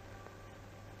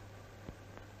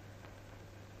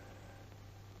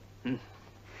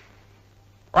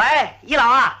喂，易老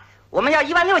啊，我们要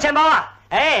16000包啊！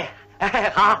哎，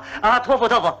好啊，托付。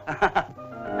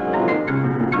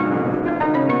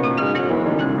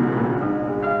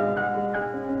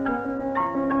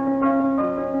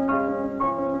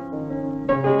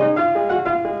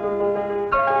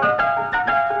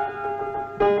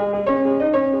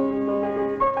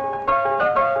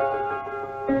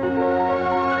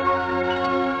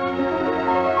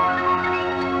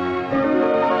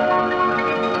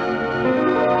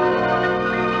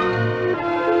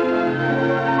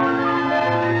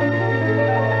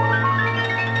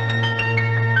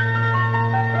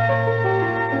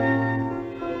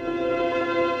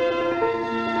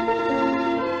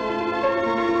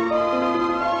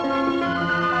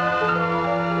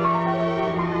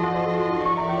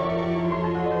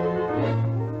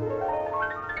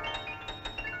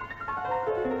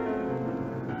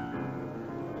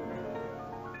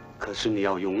可是你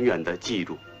要永远的记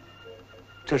住，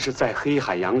这是在黑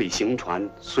海洋里行船，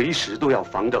随时都要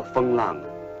防着风浪啊。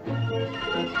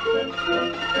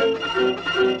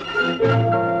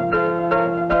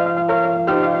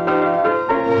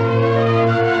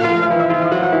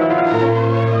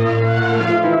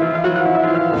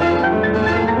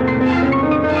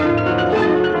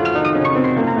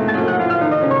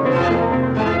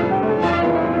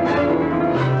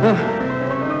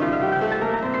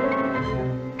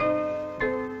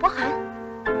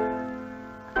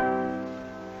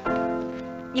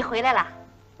回来了，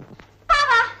爸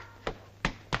爸，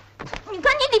你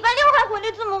看你礼拜6还回来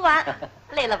这么晚，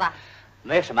累了吧？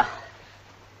没什么。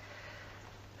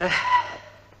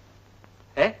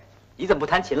哎，你怎么不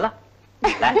弹琴了？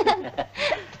来。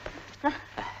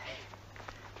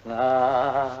啦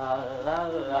啦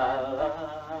啦啦。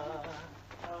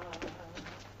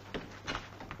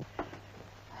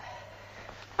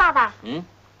爸爸，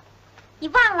你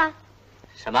忘了？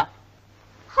什么？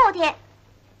后天。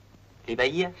礼拜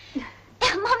1。哎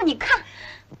呀，妈妈，你看，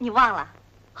你忘了，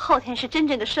后天是真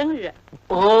正的生日。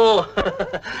哦，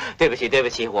对不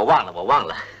起，我忘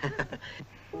了。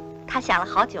他想了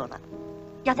好久了，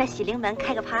要在喜临门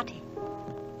开个 party。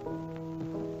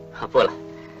不了，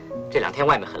这2天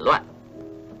外面很乱，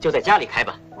就在家里开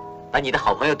吧，把你的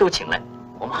好朋友都请来，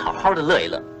我们好好的乐一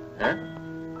乐。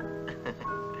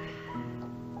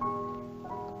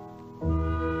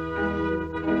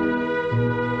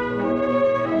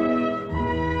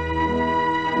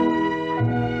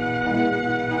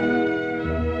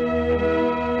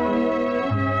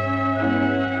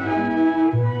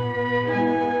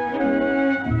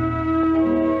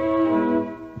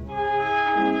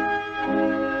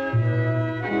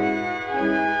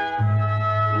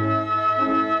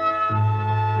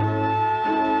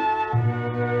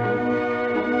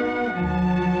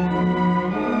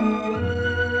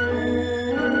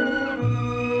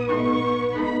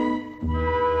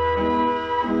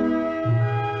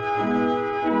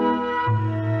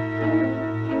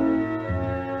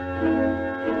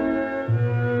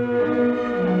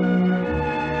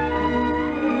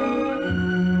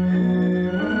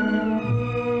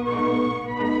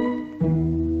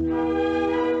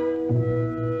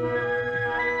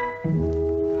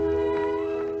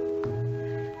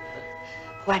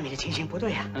外面的情形不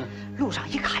对呀。路上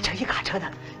一卡车一卡车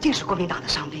的，尽是国民党的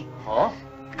伤兵。哦，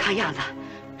看样子，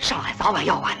上海早晚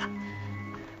要完了。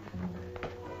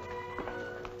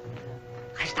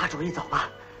还是打主意走吧。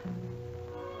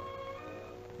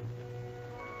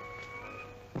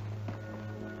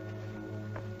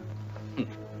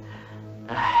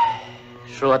唉，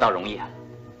说倒容易啊，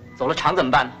走了厂怎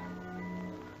么办呢？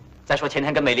再说前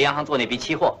天跟美丽洋行做那笔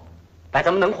期货，把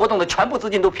咱们能活动的全部资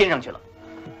金都拼上去了。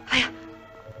哎呀，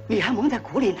你还蒙在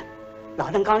鼓里呢。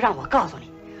老邓刚让我告诉你，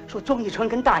说钟义春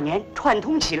跟大年串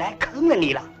通起来坑了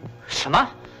你了。什么？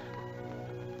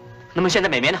那么现在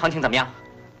美棉的行情怎么样？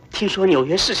听说纽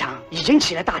约市场已经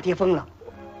起来大跌风了。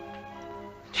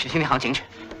去听听行情去。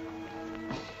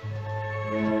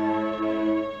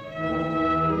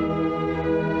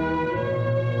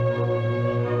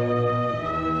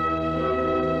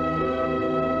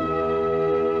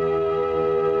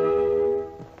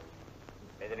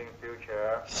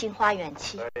新花远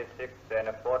期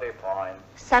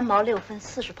3毛6分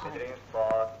40磅，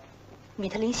米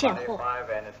特林现货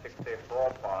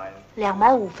2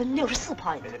毛5分64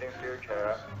磅，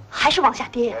还是往下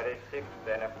跌呀。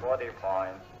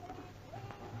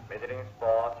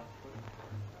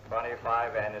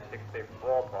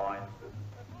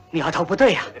苗头不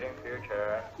对呀，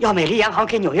要美丽洋行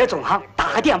给纽约总行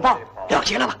打个电报了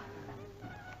结了吧？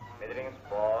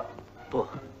不，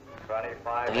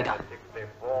等一等。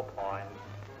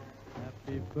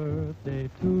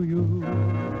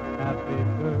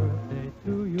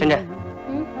珍珍，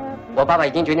我爸爸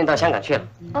已经决定到香港去了。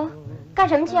哦，干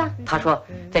什么去啊？他说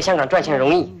在香港赚钱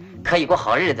容易，可以过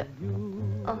好日子。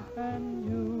哦，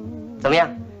怎么样？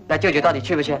那舅舅到底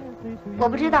去不去？我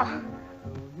不知道。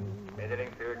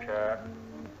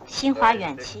新华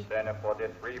远期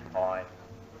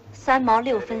3毛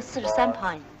6分43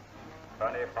磅，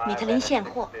米特林现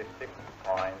货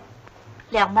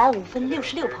2毛5分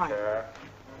66磅。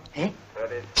哎，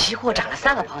期货涨了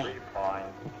3个磅。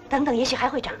等等，也许还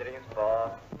会涨。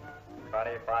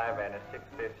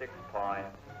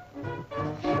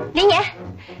林岩，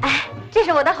哎，这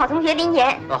是我的好同学林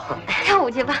岩。哦，跳舞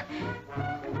去吧。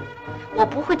我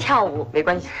不会跳舞。没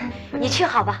关系，你去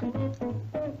好吧。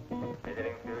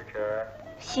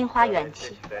新花远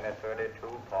期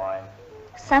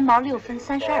3毛6分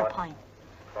32磅，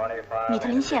米特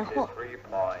林现货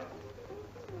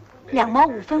2毛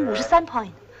5分53磅，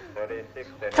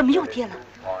怎么又跌了？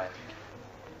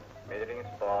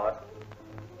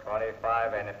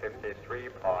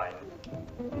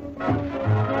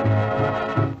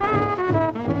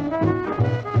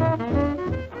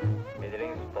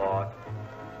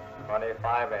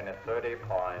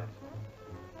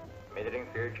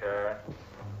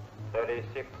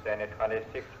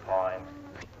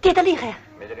跌得厉害呀！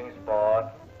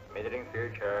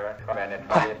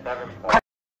快！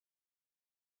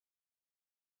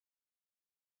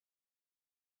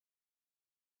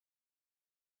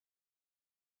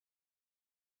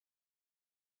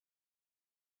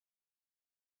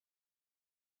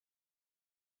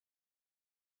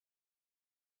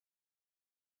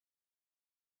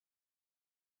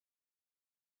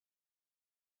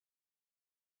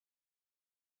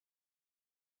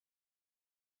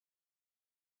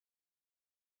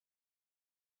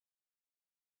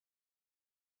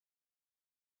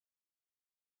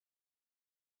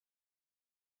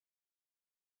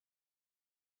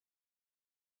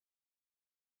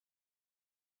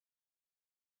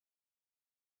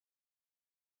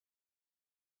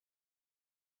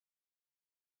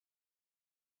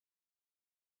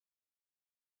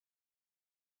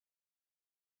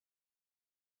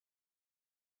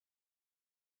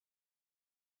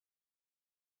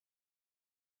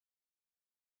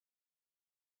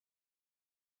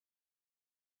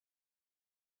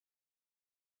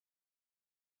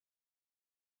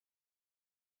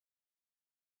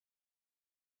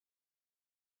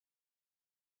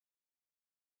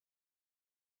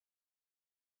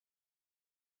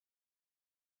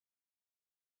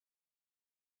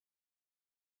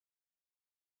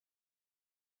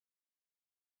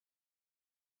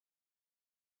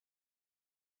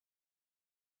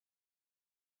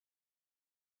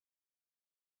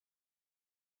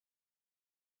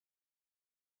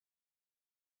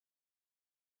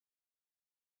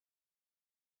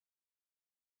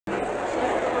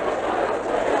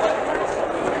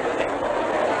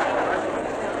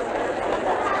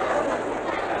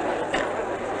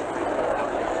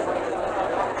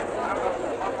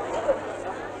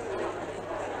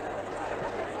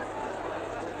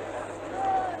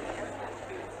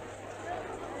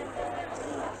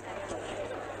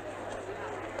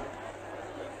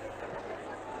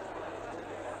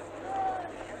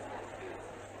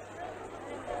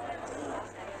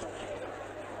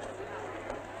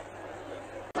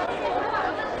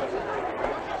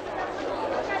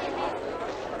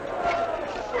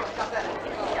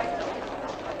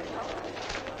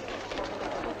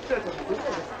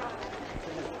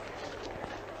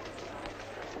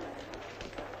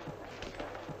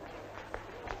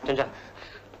珍珍，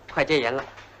快戒严了，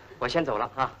我先走了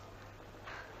啊。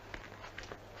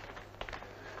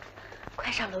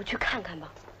快上楼去看看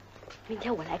吧，明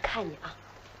天我来看你啊。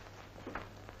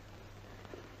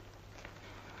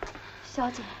小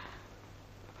姐。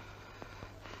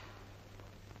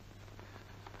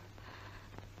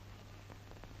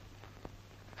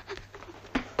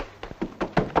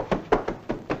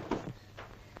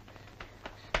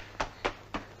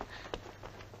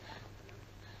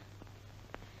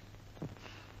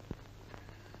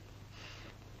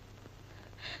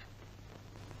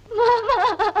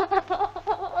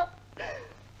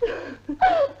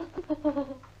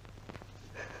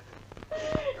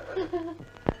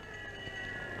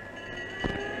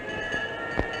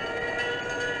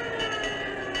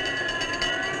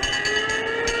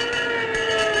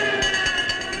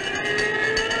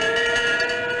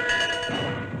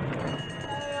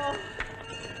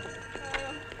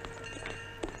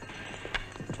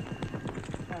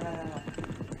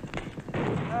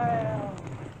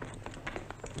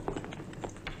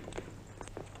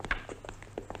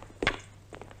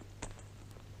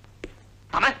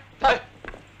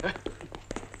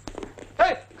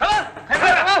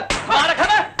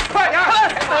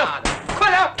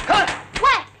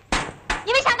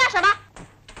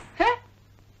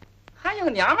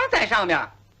 娘们在上面，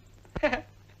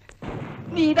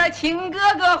你的亲哥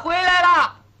哥回来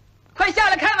了，快下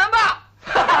来开门吧！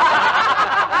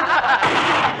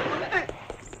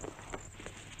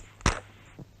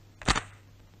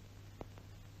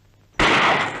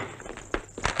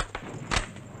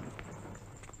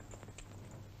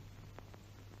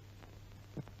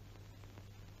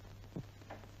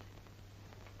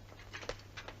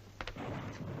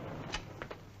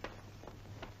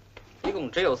一共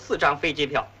只有4张飞机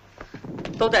票，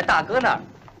都在大哥那儿，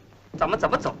咱们怎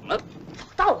么走呢？走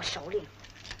到我手里了。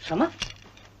什么？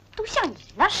都像你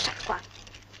那傻瓜，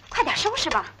快点收拾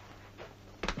吧。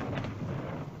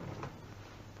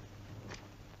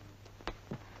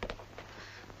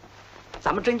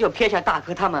咱们真就撇下大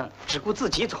哥他们，只顾自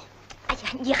己走？哎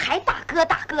呀，你还大哥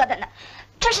大哥的呢，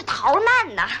这是逃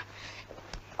难呐！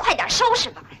快点收拾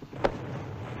吧。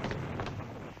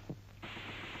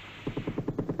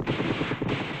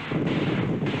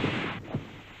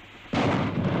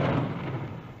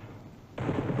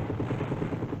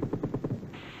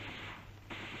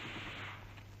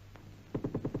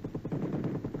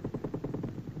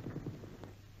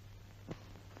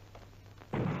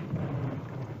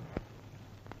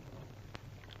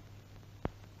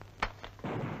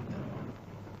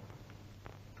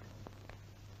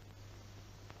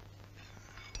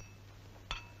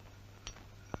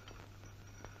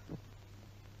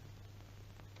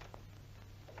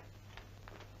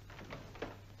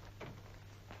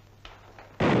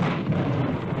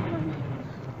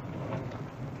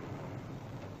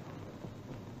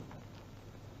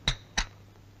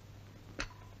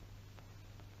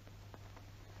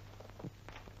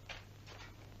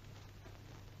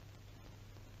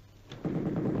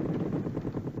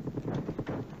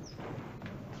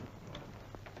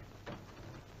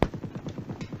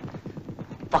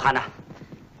 不喊呐，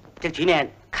这个局面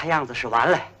看样子是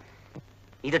完了。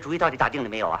你的主意到底打定了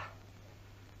没有啊？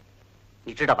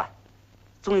你知道吧？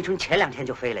宗义春前2天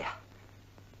就飞了呀。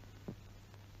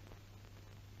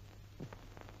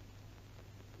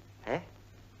哎，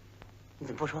你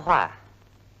怎么不说话呀？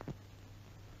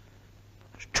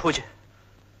出去！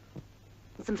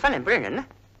你怎么翻脸不认人呢？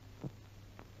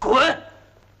滚！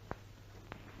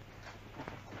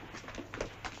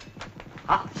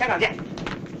好，香港见。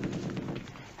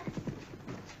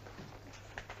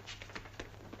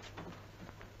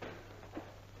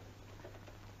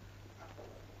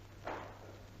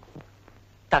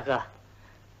 大哥，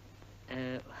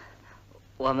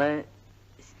我们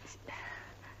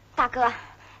大哥、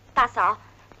大嫂，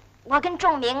我跟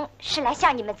仲明是来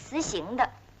向你们辞行的。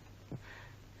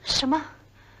什么？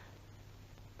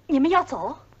你们要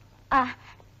走？啊，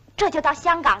这就到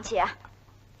香港去啊。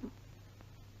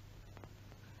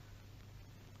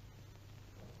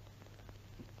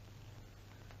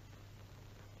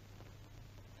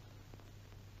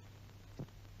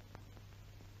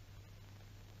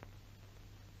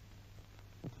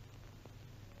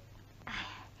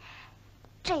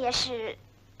这也是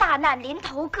大难临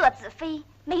头各自飞，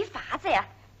没法子呀。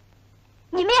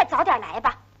你们也早点来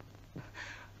吧。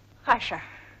二婶，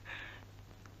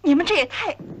你们这也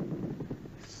太……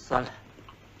算了，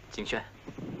景轩，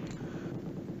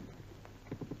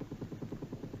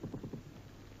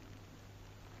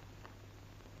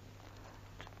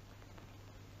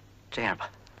这样吧，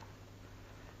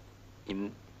你们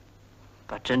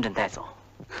把珍珍带走。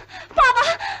爸爸。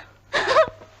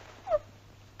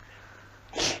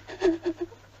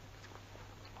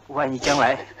万一将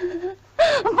来……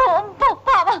不，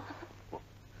爸爸，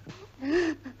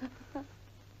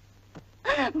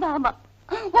爸爸，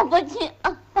我不去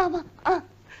啊，爸爸啊，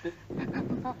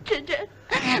珍珍，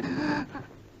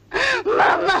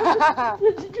妈妈，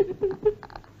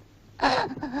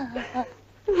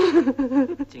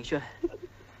景轩，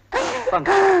放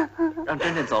开，让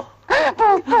珍珍走。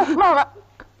不，爸爸，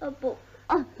不，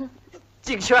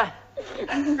景轩，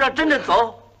让珍珍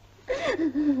走。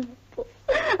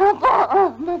不，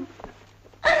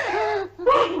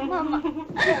妈妈，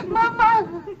妈妈，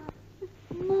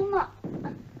妈妈。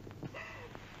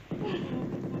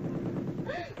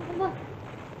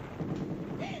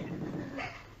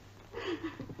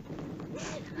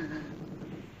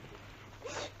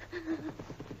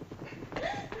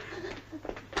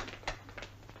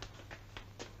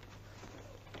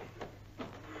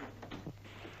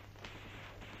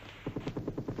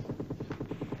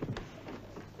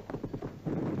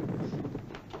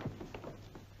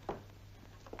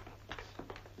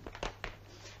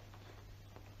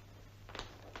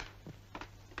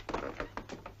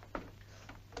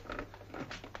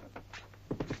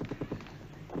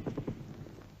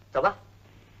走吧。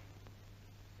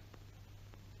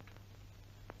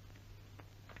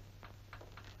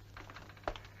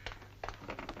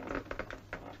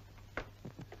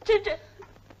珍珍，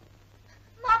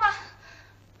妈妈，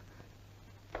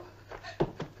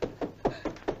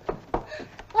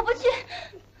我不去，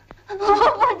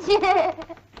我不去。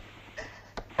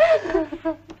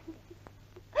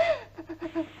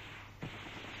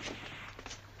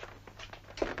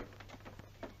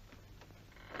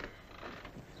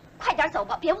快点走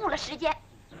吧，别误了时间。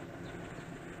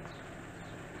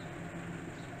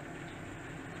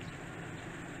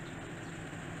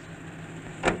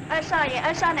二少爷、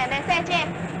二少奶奶再见。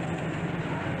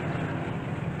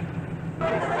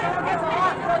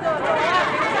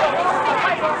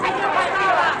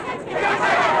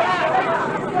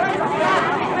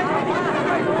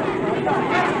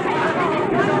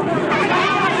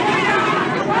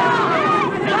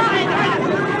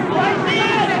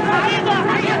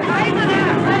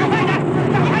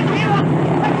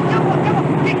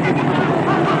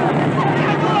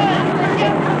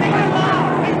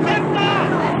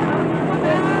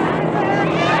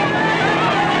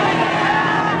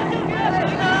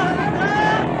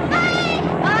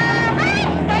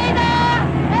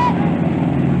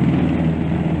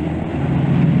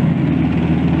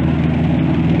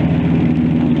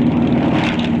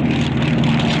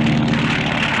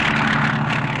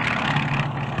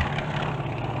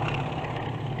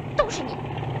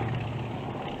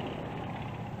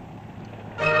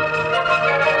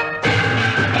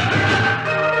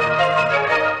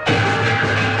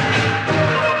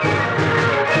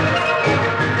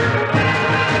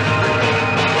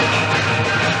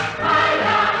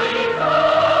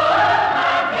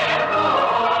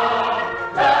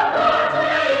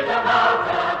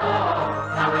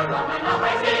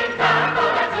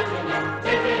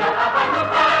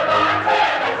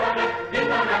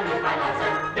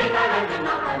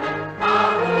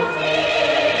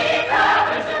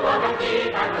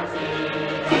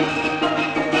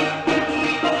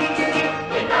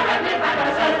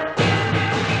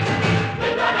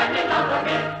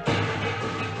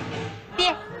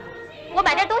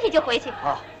就回去。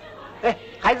好，哎，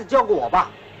孩子交给我吧，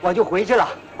我就回去了。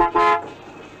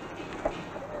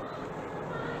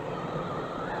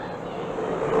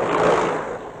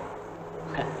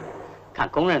看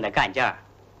工人的干劲儿，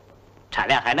产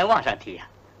量还能往上提呀、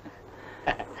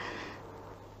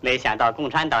没想到共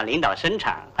产党领导生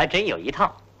产还真有一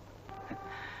套。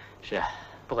是啊，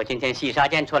不过今天细沙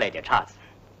间出了一点岔子。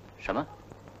什么？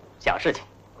小事情，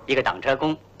一个挡车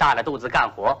工大了肚子干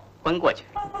活昏过去。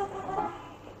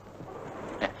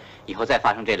哎，以后再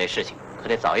发生这类事情，可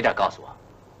得早一点告诉我。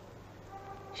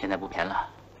现在不偏了，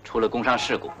出了工伤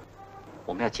事故，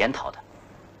我们要检讨的。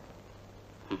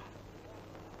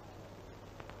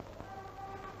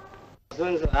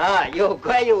孙子啊，又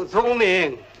乖又聪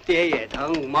明，爹也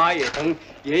疼，妈也疼，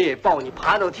爷爷抱你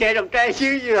爬到天上摘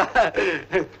星星啊！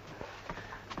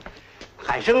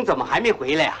海生怎么还没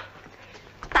回来呀？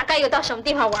大概又到什么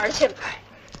地方玩去了。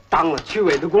当了区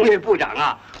委的工业部长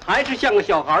啊，还是像个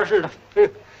小孩似的。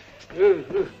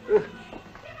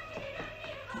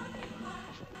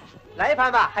来一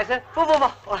盘吧，海参。不，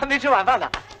我还没吃晚饭呢。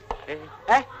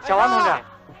哎，小王同志，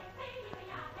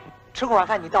吃过晚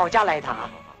饭你到我家来一趟啊。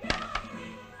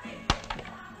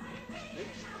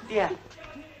爹，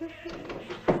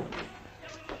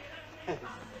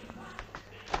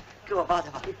给我扒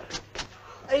吧。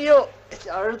哎呦，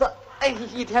小儿子，哎，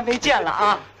一天没见了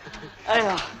啊！哎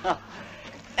呀，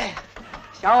哎，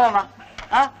想我吗？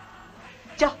啊，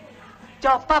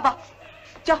叫爸爸，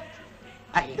叫。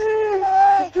哎呀，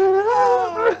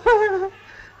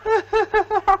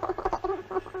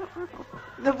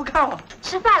那不看我？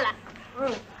吃饭了。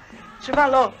嗯，吃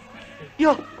饭喽。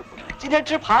哟，今天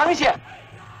吃螃蟹。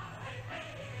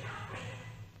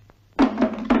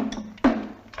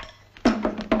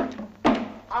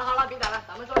好了，别打了，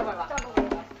咱们坐一会儿吧。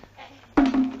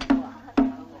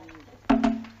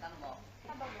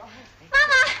妈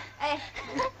妈，哎，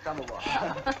张伯伯，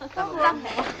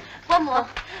伯母，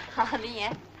好，林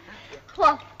爷，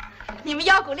嚯，你们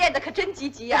腰鼓练得可真积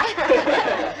极呀！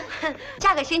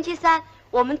下个星期3，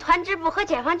我们团支部和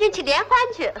解放军去联欢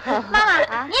去。妈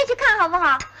妈，你也去看好不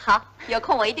好？好，有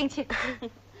空我一定去。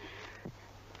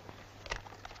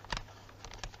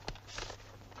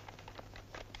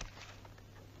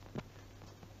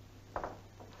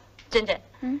珍珍，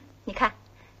你看，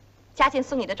嘉靖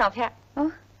送你的照片。哎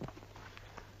呀，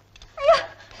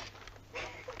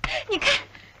你看，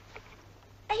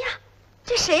哎呀，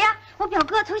这谁呀？我表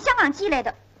哥从香港寄来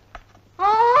的。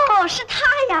哦，是他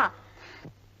呀。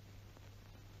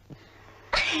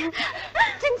哎呀，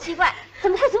真奇怪，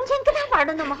怎么他从前跟他玩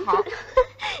的那么好？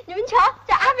你们瞧，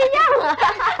这阿变样了。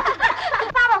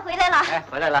爸爸回来了。哎，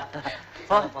回来了。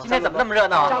哦，今天怎么那么热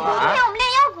闹啊？今天我们练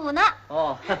腰鼓呢。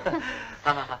哦，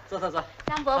好，坐。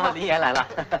张伯伯，林岩来了。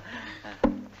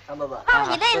张伯伯，爸爸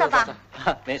你累了吧？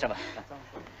没什么。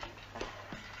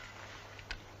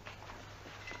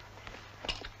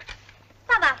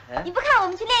爸爸，你不看我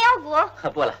们去练腰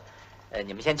鼓？不了，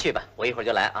你们先去吧，我一会儿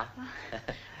就来啊。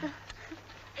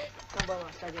张伯伯，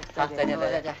再见。好，再见。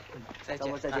再见。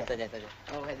我再见。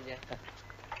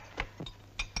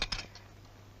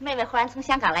妹妹忽然从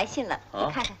香港来信了，你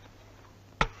看看。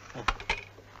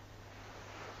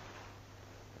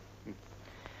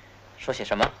说些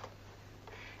什么？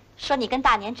说你跟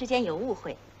大年之间有误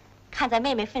会，看在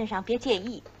妹妹份上别介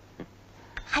意。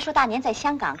还说大年在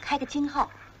香港开个金号，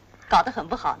搞得很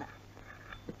不好呢。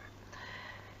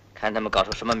看他们搞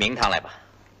出什么名堂来吧，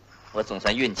我总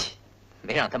算运气，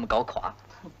没让他们搞垮。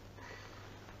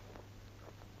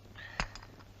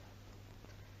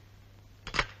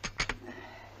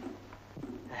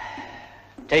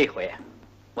这回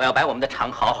我要把我们的厂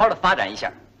好好的发展一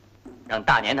下，让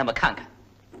大年他们看看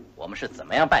我们是怎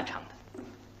么样办厂的。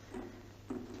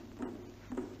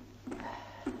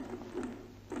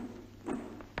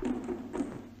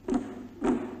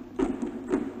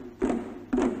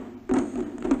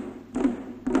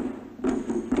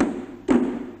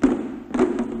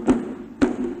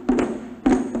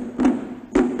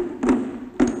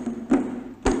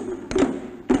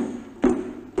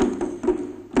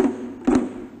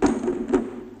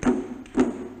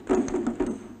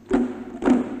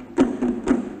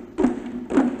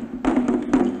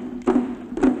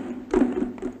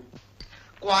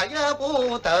我也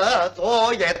不得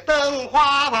昨夜灯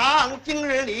花房，今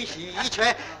日里喜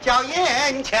鹊叫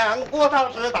烟枪，国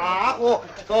道是大祸，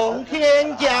从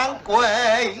天降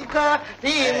贵客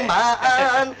临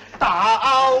门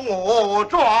到我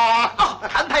抓。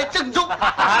安排正宗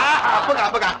啊！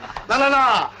不敢，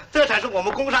那，这才是我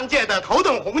们工商界的头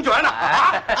等红角呢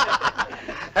啊！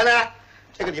来，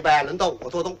这个礼拜轮到我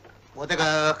做东，我这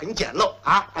个很简陋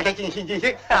啊，大家尽兴。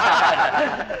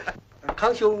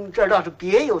康兄，这倒是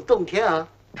别有洞天啊！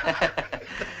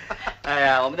哎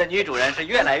呀，我们的女主人是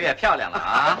越来越漂亮了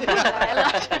啊！来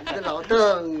了，你的老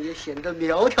邓也显得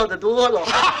苗条的多了。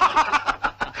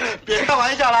别开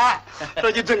玩笑了啊！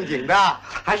说句正经的，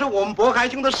还是我们博涵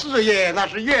兄的事业那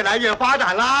是越来越发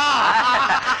展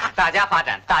啦！大家发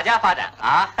展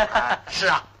啊！是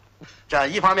啊，这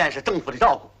一方面是政府的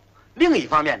照顾，另一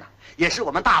方面呢，也是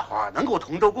我们大伙儿能够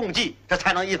同舟共济，这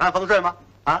才能一帆风顺吗？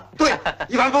啊，对，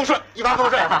一帆风顺，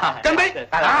干杯！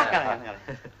啊！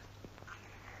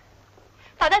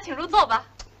大家请入座吧。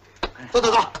坐。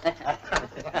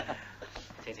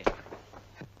请。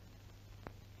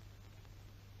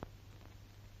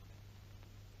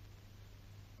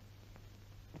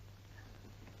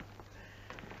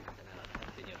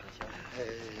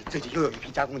最近又有一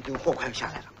批加工订货快要下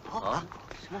来了。啊？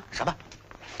什么？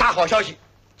大好消息！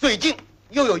最近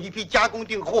又有一批加工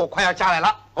订货快要下来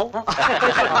了。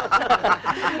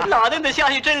老邓的消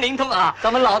息真灵通啊！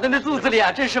咱们老邓的肚子里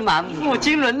啊，真是满腹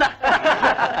经纶呐。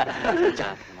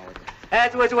哎，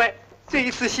诸位，这一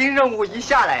次新任务一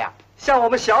下来呀，像我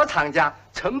们小厂家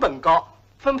成本高，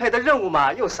分配的任务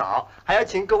嘛又少，还要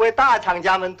请各位大厂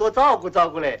家们多照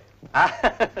顾嘞。啊，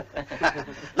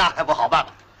那还不好办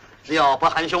了，只要博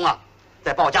涵兄啊，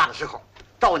在报价的时候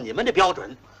照你们的标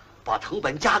准，把成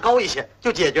本加高一些，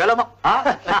就解决了吗？啊，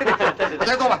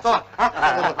来坐吧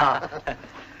啊！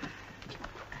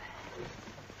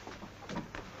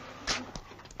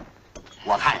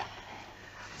我看呀，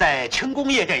在轻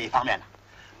工业这一方面呢，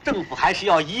政府还是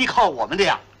要依靠我们的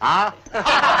呀！啊！是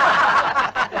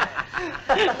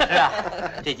啊，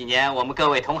这几年我们各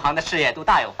位同行的事业都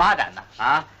大有发展呢。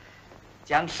啊，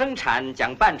讲生产，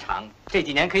讲办厂，这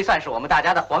几年可以算是我们大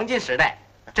家的黄金时代，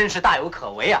真是大有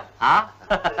可为啊！啊！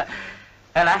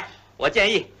来，我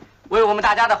建议为我们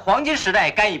大家的黄金时代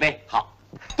干一杯。好，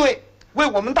对，为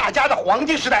我们大家的黄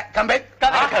金时代干杯！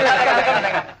干杯！干杯！干杯！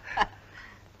干杯！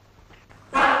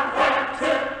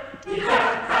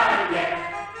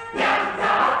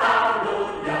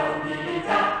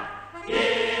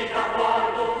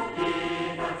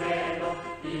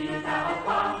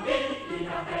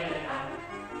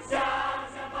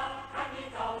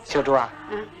秀珠啊，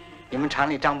你们厂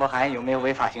里张伯涵有没有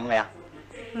违法行为啊？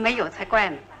没有才怪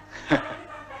呢。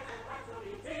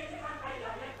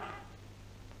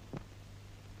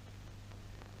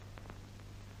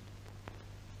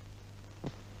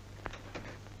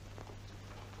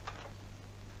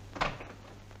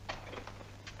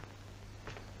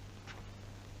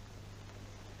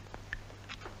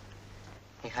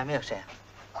你还没有谁啊？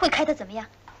会开得怎么样？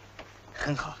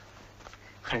很好，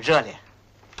很热烈。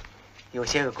有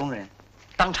些个工人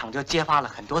当场就揭发了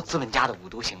很多资本家的五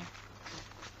毒行为，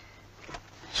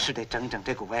是得整整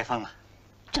这股歪风啊！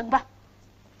整吧，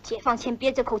解放前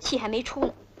憋这口气还没出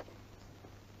呢，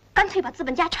干脆把资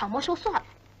本家厂没收算了。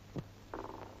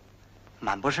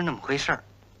满不是那么回事儿。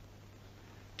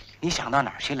你想到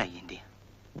哪儿去了，银弟？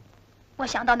我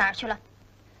想到哪儿去了？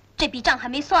这笔账还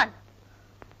没算呢。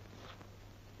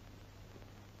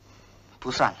不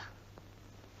算了，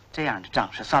这样的账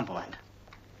是算不完的。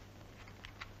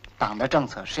党的政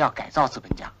策是要改造资本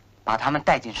家，把他们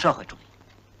带进社会主义。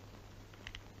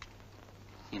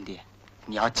银弟，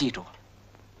你要记住了，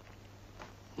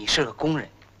你是个工人，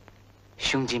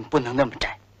胸襟不能那么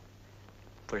窄，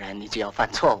不然你就要犯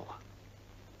错误。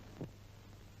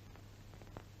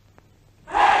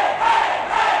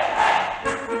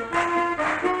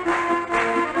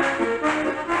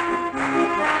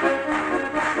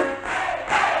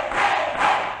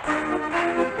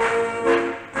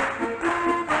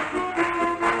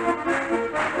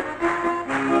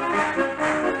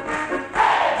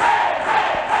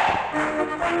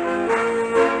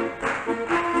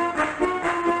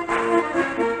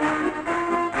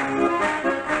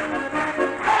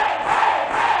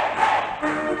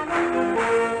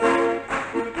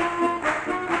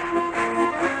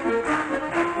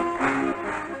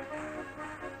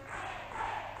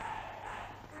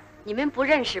你们不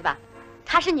认识吧？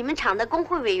他是你们厂的工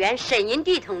会委员沈银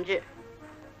娣同志。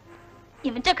你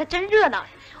们这可真热闹呀！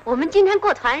我们今天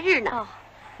过团日呢。哦，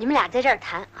你们俩在这儿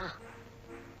谈啊。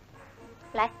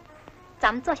来，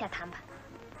咱们坐下谈吧。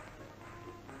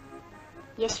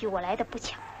也许我来的不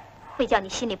巧，会叫你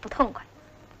心里不痛快。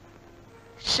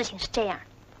事情是这样的，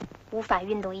五反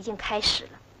运动已经开始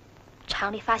了，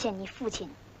厂里发现你父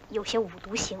亲有些五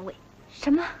毒行为。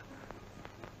什么？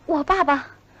我爸爸？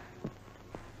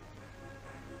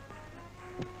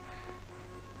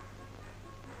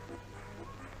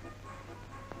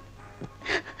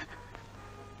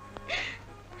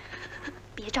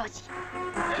别着急。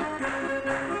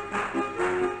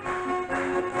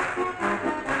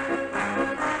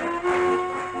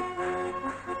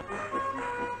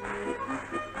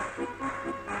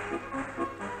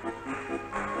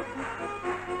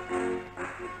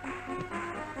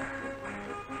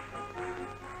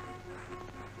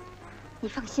你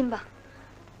放心吧，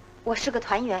我是个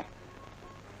团员，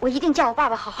我一定叫我爸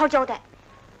爸好好交代。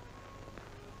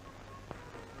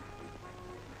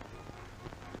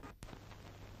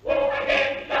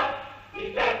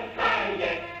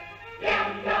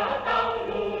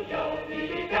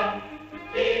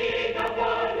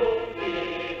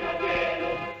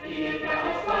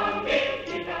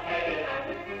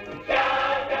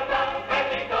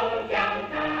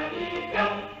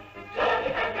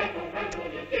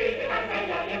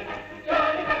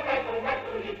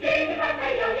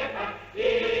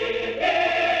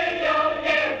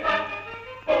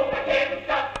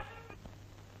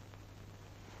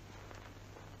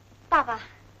爸爸，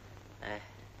哎，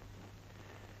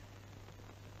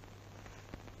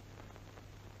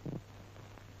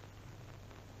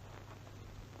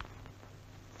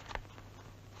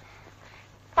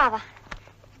爸爸，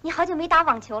你好久没打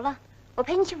网球了，我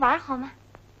陪你去玩好吗？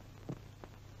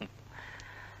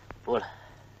不了。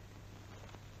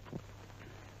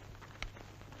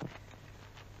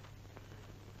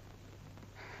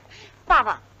爸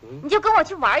爸，你就跟我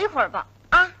去玩一会儿吧，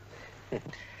啊？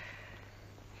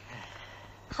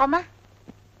好吗？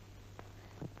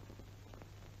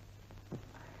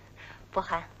伯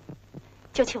涵，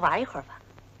就去玩一会儿吧，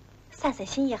散散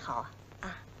心也好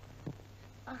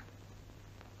啊。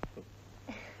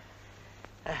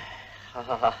哎，好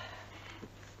好好。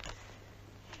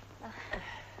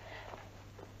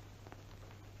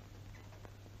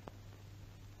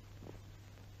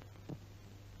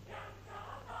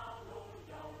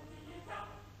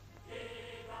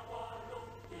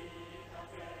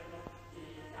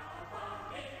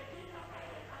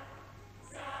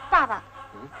爸爸，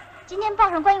今天报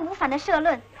上关于吴反的社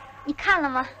论，你看了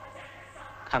吗？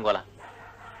看过了，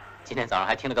今天早上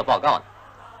还听了个报告呢。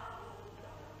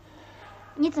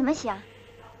你怎么想？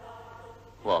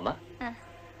我吗？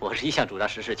我是一向主张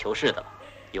实事求是的，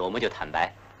有么就坦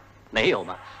白，没有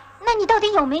吗？那你到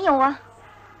底有没有啊？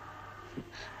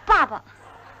爸爸，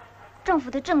政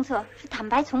府的政策是坦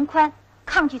白从宽，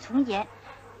抗拒从严，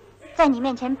在你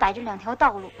面前摆着两条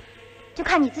道路，就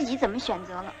看你自己怎么选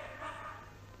择了。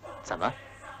怎么，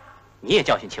你也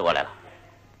教训起我来了？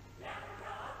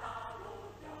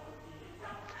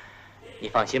你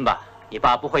放心吧，你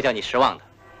爸不会叫你失望的。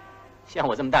像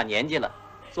我这么大年纪了，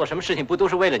做什么事情不都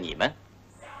是为了你们？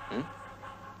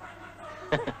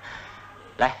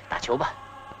来打球吧。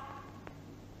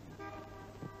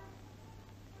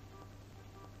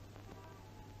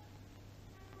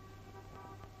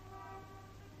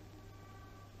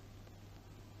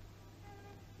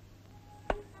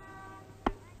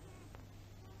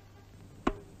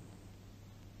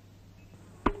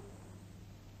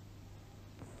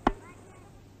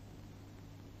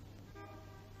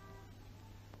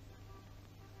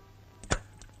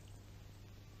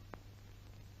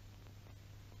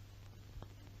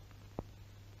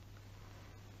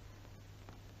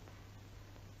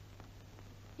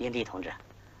英帝同志，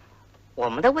我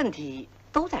们的问题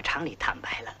都在厂里坦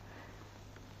白了，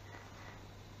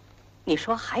你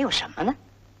说还有什么呢？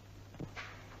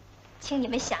请你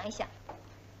们想一想，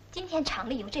今天厂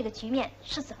里有这个局面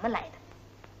是怎么来的？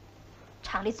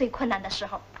厂里最困难的时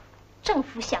候，政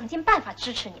府想尽办法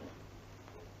支持你们，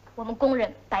我们工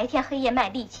人白天黑夜卖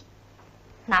力气，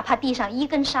哪怕地上一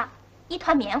根纱、一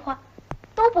团棉花，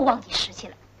都不忘记拾起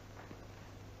来。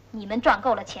你们赚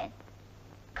够了钱，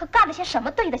可干了些什么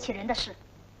对得起人的事？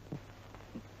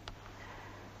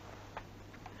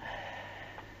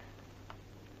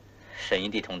沈云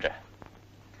帝同志，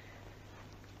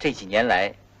这几年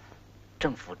来，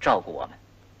政府照顾我们，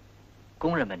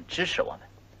工人们支持我们，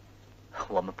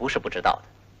我们不是不知道的。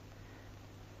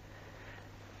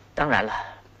当然了，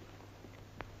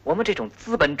我们这种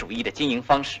资本主义的经营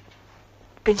方式，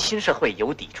跟新社会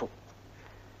有抵触，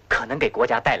可能给国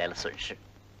家带来了损失。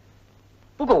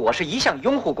不过我是一向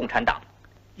拥护共产党、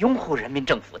拥护人民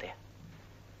政府的呀。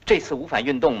这次五反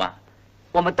运动嘛，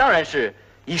我们当然是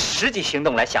以实际行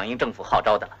动来响应政府号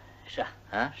召的了。是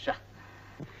啊，是啊。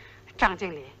张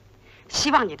经理，希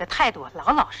望你的态度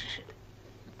老老实实的。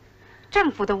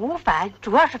政府的五反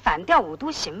主要是反调五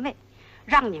毒行为，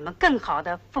让你们更好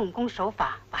的奉公守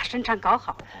法，把生产搞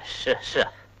好。是。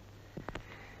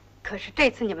可是这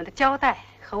次你们的交代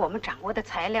和我们掌握的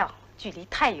材料距离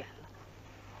太远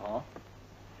了。哦。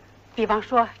比方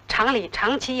说，厂里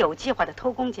长期有计划的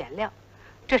偷工减料，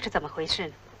这是怎么回事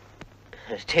呢？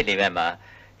这里面嘛，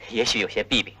也许有些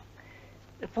弊病，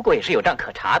不过也是有账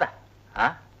可查的，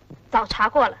啊。早查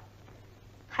过了。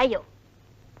还有，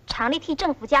厂里替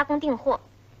政府加工订货，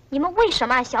你们为什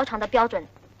么按小厂的标准，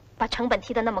把成本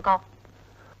提得那么高？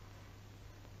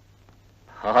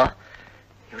哦，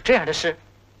有这样的事？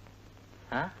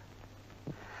啊？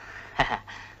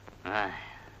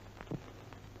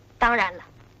当然了，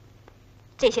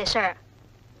这些事儿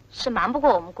是瞒不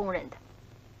过我们工人的。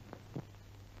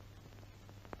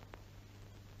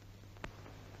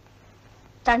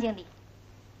张经理，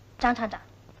张厂长，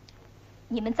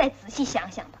你们再仔细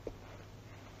想想吧。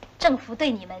政府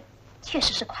对你们确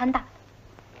实是宽大的，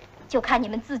就看你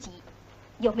们自己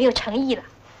有没有诚意了。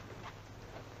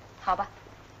好吧，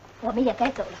我们也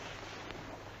该走了。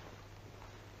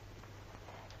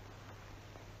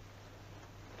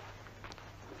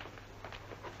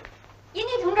英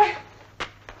俊同志。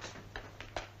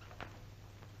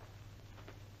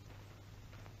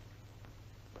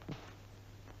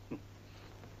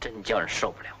真叫人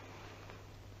受不了。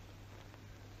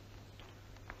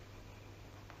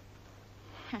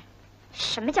哼，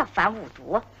什么叫反五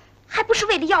毒啊？还不是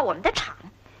为了要我们的厂？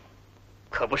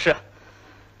可不是。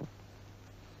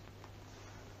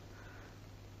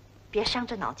别伤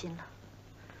着脑筋了，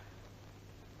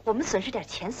我们损失点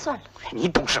钱算了。你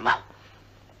懂什么？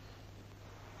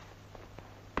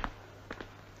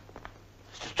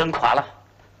真垮了，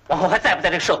往后还在不在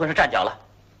这个社会上站脚了？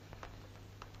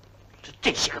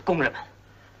这些个工人们，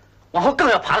往后更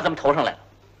要爬到咱们头上来了。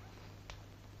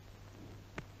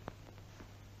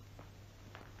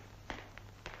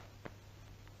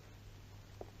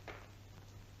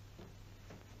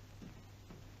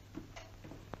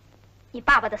你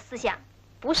爸爸的思想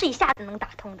不是一下子能打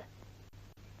通的。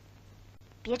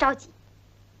别着急，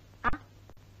啊。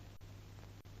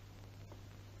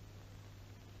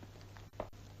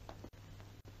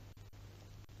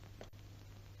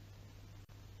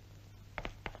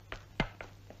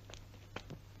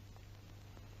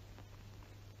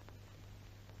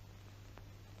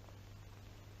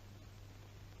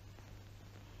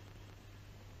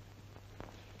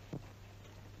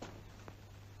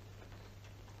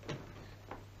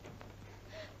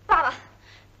爸爸，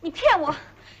你骗我！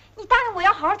你答应我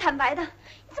要好好坦白的，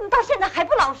你怎么到现在还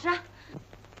不老实啊？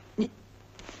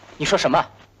你说什么？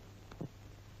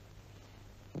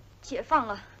解放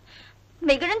了，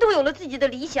每个人都有了自己的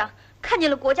理想，看见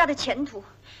了国家的前途，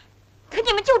可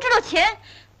你们就知道钱，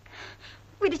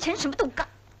为了钱什么都干。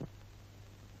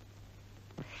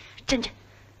珍珍，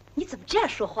你怎么这样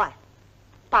说话呀？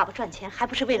爸爸赚钱还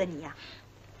不是为了你呀？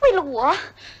为了我，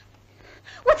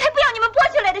我才不要你们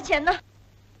剥削来的钱呢！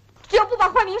只要不把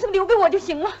坏名声留给我就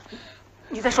行了。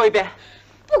你再说一遍。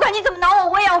不管你怎么挠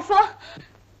我，我也要说，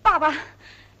爸爸，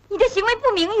你的行为不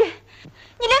名誉，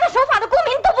你连个守法的公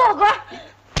民都不合格。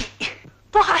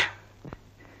多喊！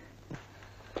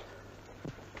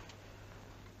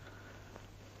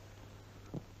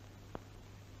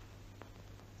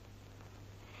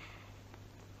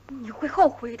你会后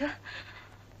悔的。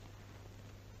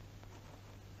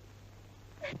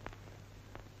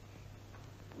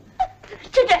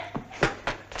珍珍，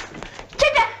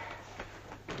珍珍。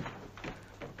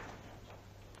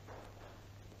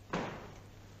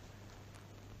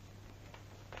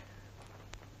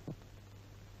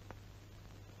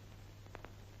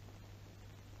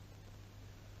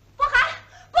不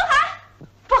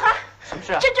喊！什么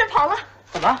事啊？珍珍跑了。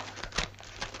怎么？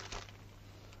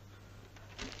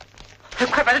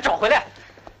快把他找回来！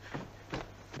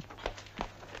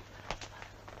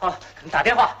好，你打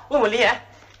电话问问李岩。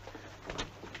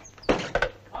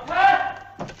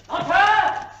王晨，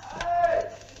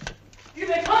预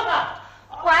备车呢？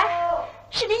喂，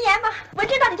是林岩吗？文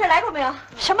珍到你这儿来过没有？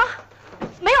什么？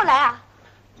没有来啊？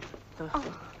哦，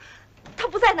他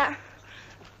不在那儿。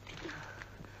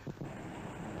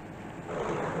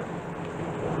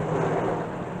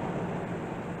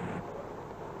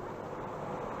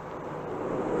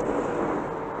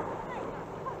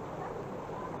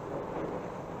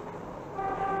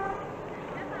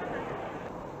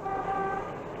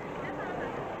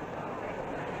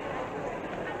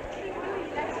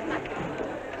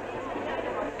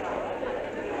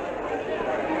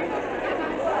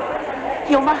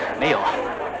有吗？没有啊。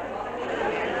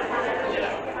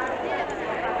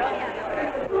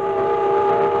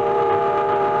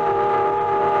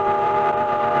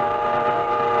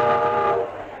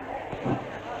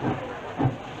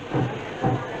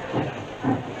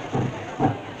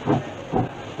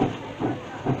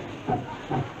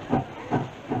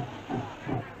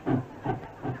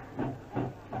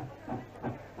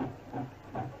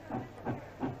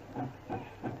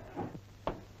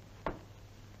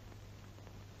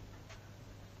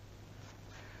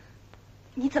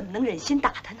你怎么能忍心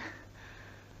打他呢？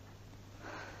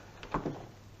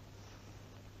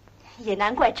也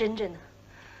难怪珍珍呢，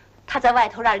她在外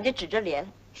头让人家指着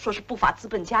脸说是不法资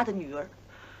本家的女儿，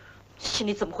心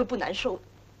里怎么会不难受？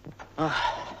啊，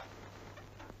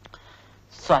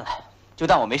算了，就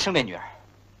当我没生这女儿。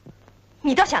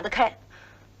你倒想得开，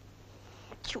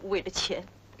就为了钱，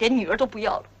连女儿都不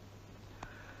要了。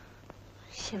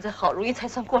现在好容易才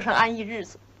算过上安逸日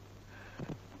子。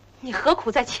你何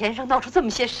苦在钱上闹出这么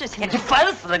些事情？你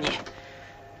烦死了你！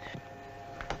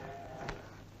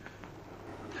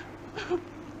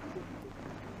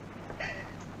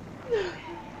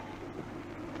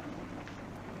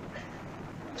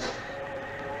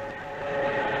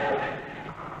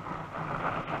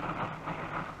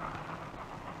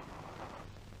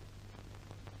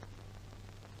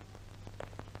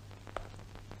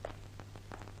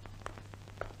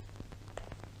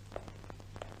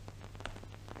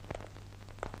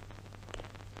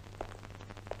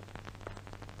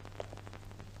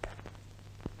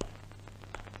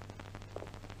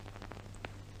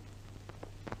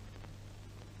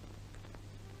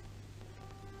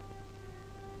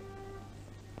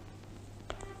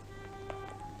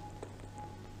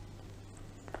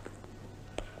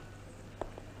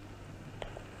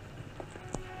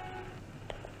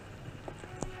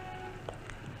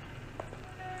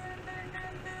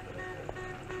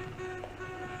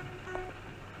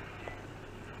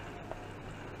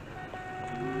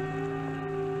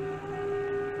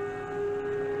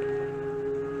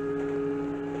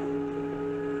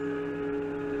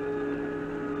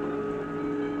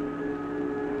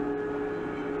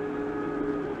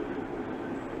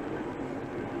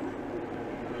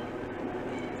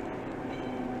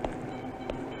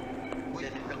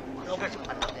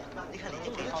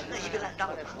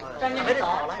张经理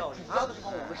早了。主要的时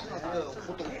候我们是这个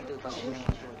互动这个亲密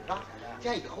啊，这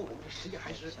样以后我们的事业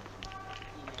还是。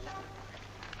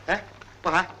哎，不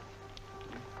涵，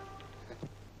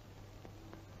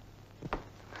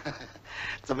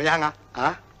怎么样啊？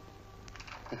啊？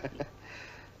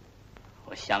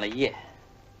我想了一夜，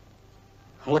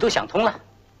我都想通了，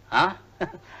啊！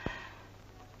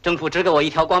政府指给我一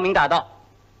条光明大道，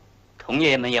同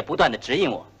业们也不断的指引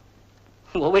我，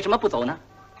我为什么不走呢？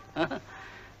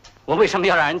我为什么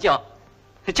要让人叫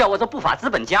我做不法资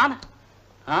本家呢？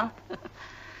啊？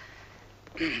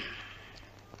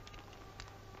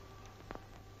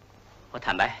我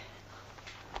坦白，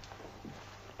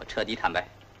我彻底坦白。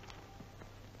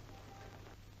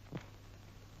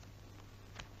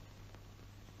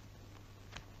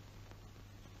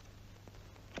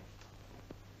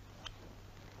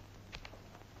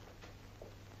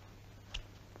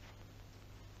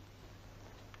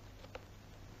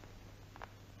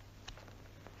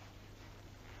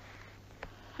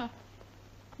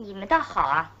你们倒好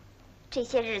啊，这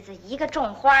些日子一个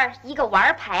种花，一个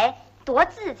玩牌，多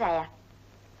自在呀！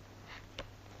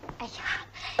哎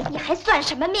呀，你还算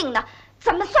什么命呢？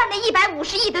怎么算那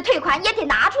150亿的退款也得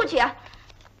拿出去啊！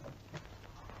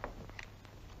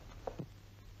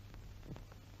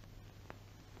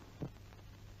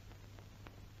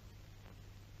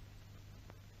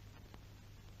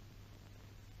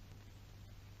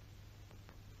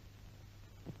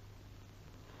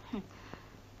哼，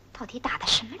到底打的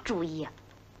什么主意啊？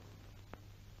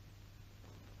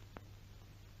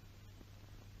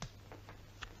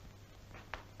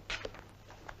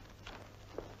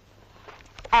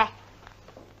哎，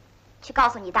去告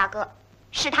诉你大哥，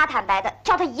是他坦白的，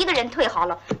叫他一个人退好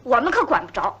了，我们可管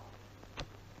不着。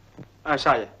二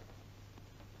少爷，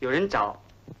有人找。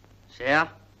谁呀？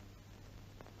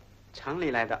厂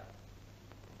里来的。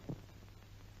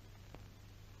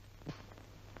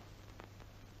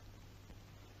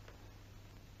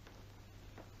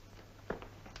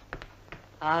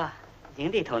啊，营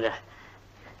地同志，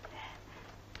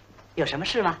有什么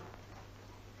事吗？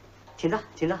请坐，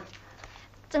请坐。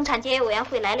增产节约委员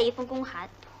会来了一封公函，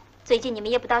最近你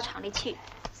们也不到厂里去，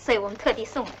所以我们特地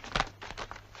送来。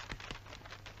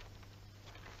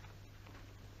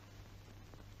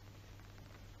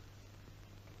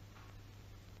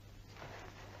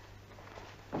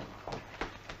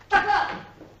大哥，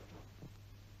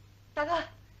大哥。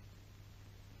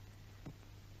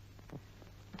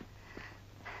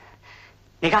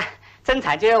你看，增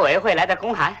产节约委员会来的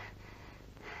公函。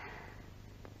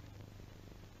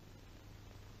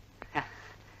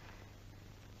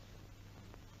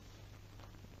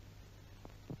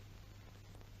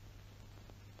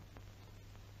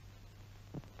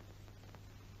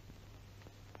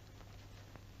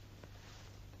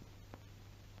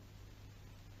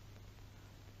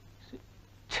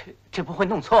这不会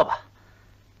弄错吧？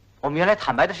我们原来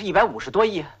坦白的是150多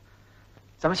亿，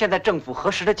咱们现在政府核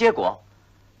实的结果，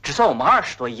只算我们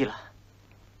20多亿了。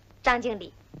张经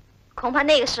理，恐怕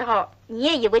那个时候你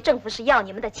也以为政府是要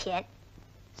你们的钱，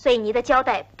所以你的交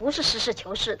代不是实事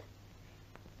求是的，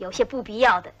有些不必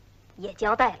要的也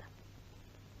交代了。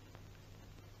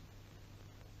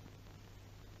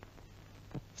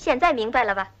现在明白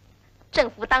了吧？政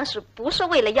府当时不是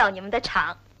为了要你们的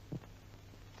厂。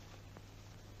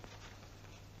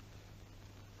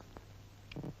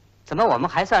怎么我们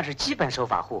还算是基本守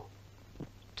法户？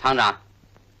厂长，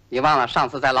你忘了上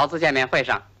次在劳资见面会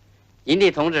上，营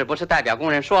地同志不是代表工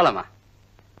人说了吗？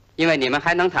因为你们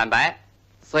还能坦白，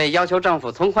所以要求政府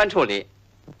从宽处理。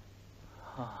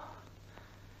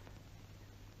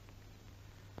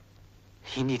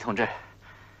营地同志，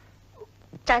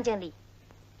张经理，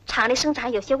厂里生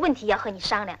产有些问题要和你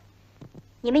商量，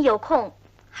你们有空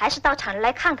还是到厂里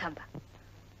来看看吧。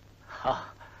好。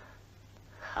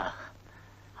好。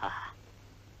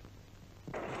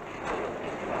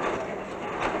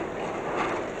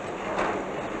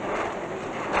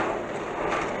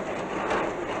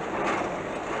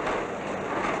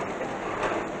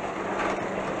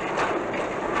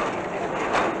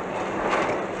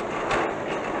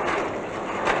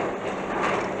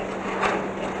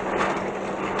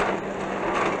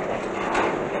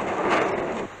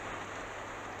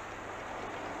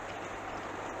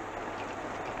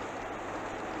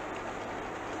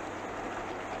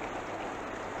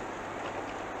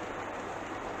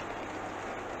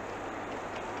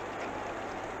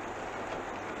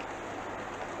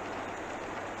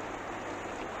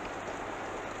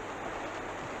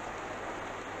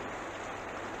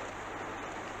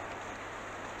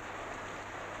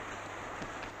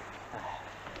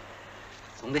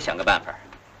总得想个办法。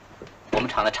我们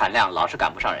厂的产量老是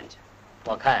赶不上人家。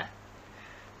我看，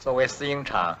作为私营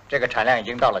厂，这个产量已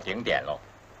经到了顶点喽。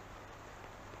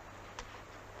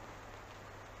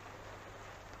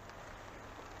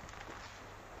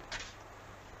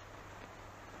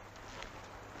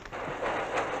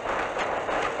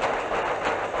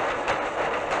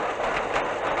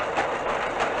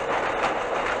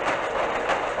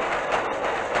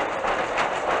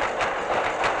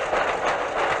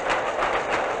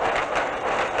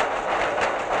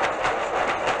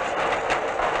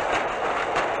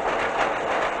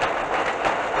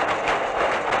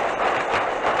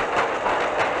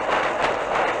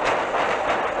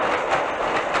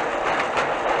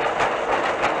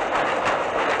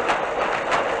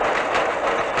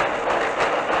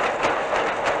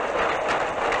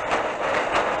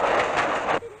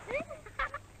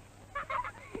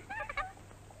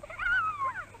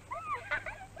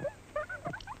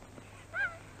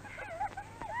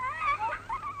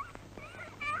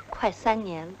快3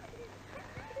年了，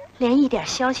连一点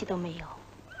消息都没有。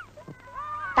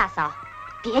大嫂，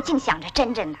别净想着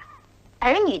真的，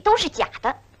儿女都是假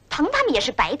的，疼他们也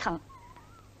是白疼。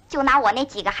就拿我那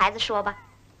几个孩子说吧，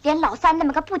连老三那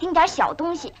么个不丁点小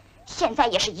东西，现在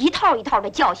也是一套一套的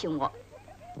教训我。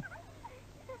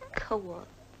可我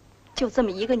就这么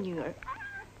一个女儿。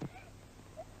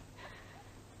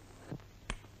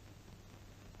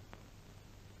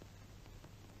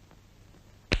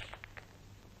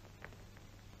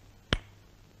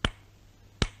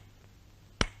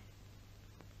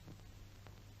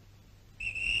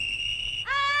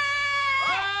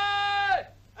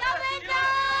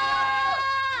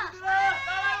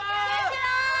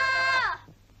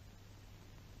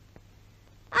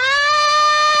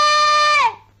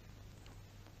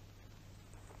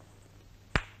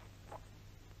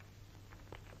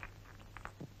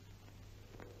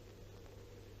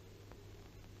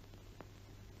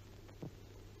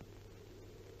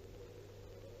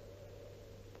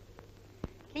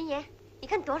林爷，你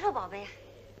看多少宝贝呀！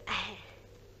哎，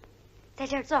在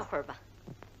这儿坐会儿吧。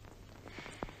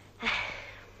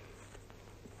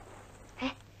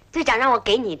哎，队长让我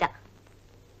给你的。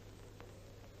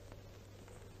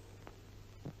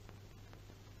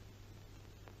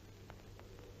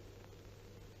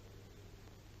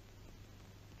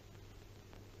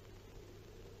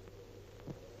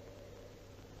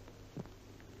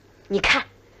你看，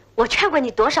我劝过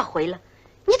你多少回了，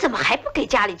你怎么还不给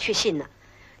家里去信呢？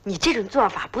你这种做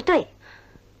法不对。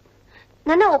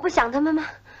难道我不想他们吗？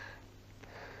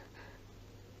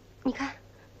你看，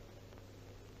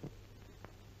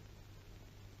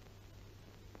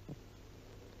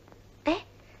哎，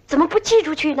怎么不寄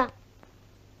出去呢？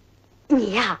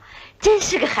你呀，真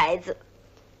是个孩子。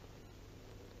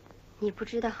你不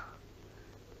知道，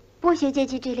剥削阶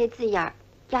级这类字眼儿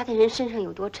压在人身上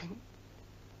有多沉。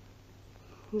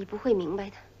你不会明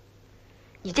白的。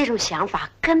你这种想法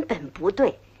根本不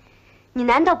对。你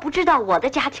难道不知道我的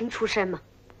家庭出身吗？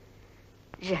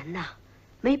人呐，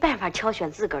没办法挑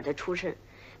选自个儿的出身，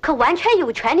可完全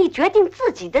有权利决定自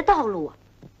己的道路啊。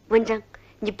文征，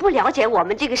你不了解我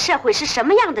们这个社会是什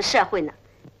么样的社会呢？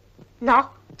喏，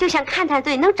就像勘探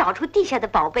队能找出地下的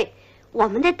宝贝，我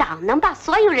们的党能把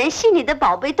所有人心里的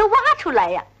宝贝都挖出来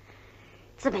呀。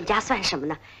资本家算什么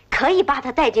呢？可以把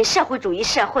他带进社会主义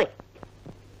社会。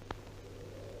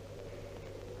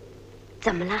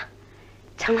怎么了？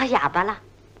成了哑巴了？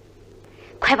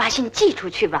快把信寄出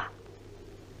去吧。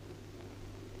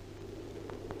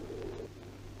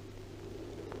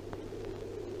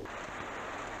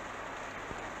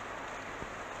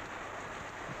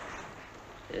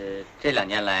这2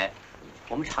年来，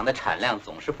我们厂的产量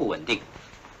总是不稳定，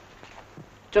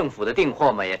政府的订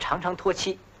货嘛也常常拖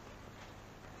期。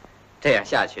这样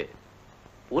下去，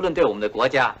无论对我们的国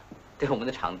家，对我们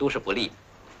的厂都是不利的。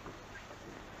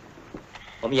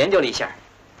我们研究了一下，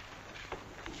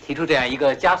提出这样一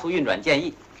个加速运转建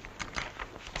议，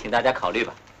请大家考虑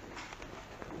吧。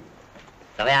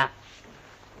怎么样？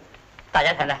大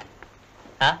家谈谈，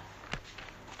啊？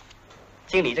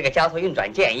经理这个加速运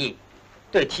转建议，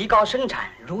对提高生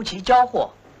产、如期交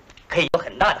货，可以有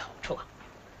很大的好处啊。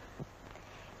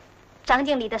张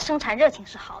经理的生产热情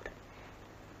是好的，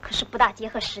可是不大结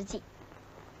合实际。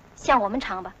像我们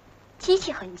厂吧，机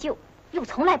器很旧，又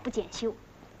从来不检修。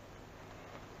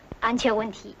安全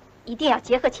问题一定要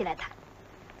结合起来谈，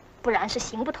不然是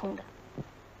行不通的。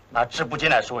拿织布间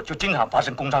来说，就经常发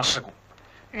生工伤事故。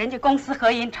人家公司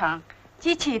合营厂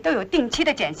机器都有定期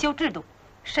的检修制度，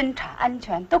生产安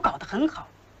全都搞得很好，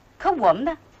可我们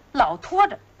呢，老拖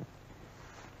着。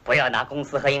不要拿公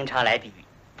司和营厂来比喻，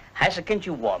还是根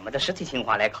据我们的实际情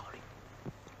况来考虑。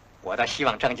我倒希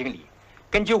望张经理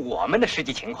根据我们的实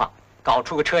际情况，搞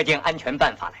出个车间安全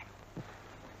办法来。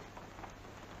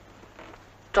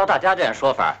照大家这样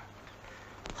说法，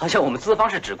好像我们资方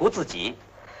是只顾自己，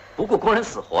不顾工人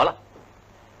死活了。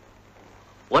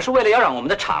我是为了要让我们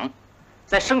的厂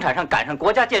在生产上赶上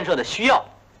国家建设的需要，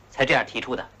才这样提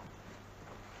出的。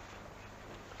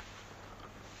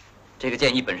这个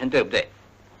建议本身对不对，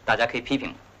大家可以批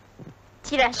评。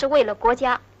既然是为了国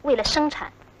家，为了生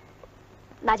产，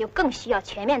那就更需要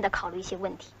全面地考虑一些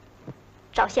问题。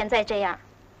照现在这样，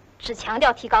只强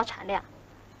调提高产量，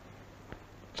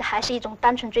这还是一种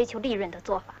单纯追求利润的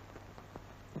做法。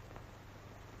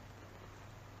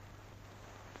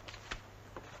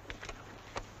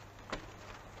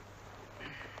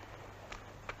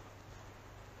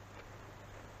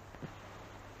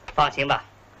放心吧，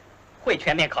会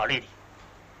全面考虑的。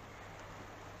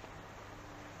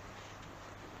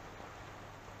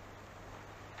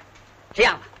这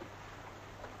样吧，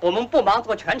我们不忙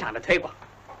做全厂的推广，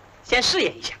先试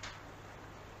验一下。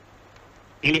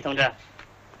林立同志，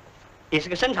你是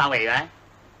个生产委员，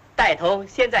带头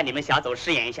先在你们小组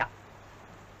试验一下，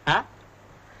啊？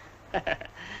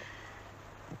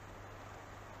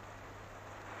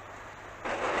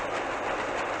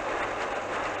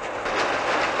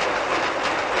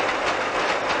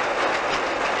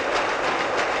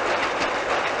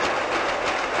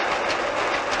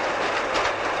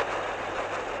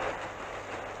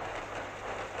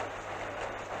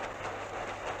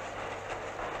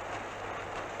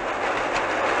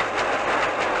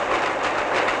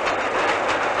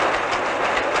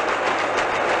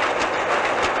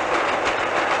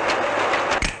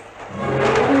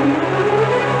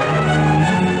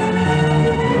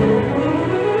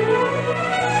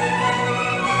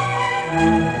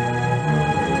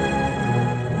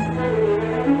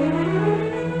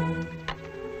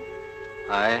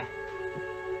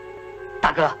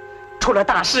出了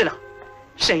大事了！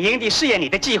沈营地试验你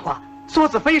的计划，梭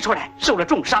子飞出来，受了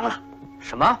重伤了。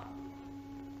什么？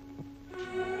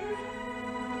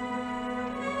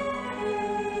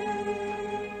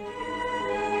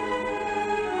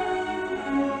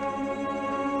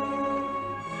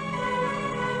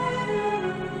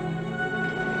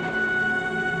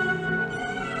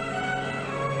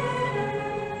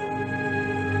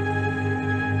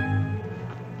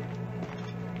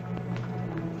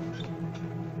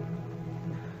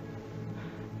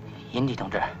营地同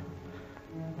志，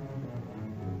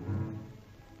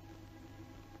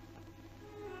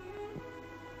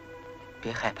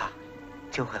别害怕，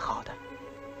就会好的。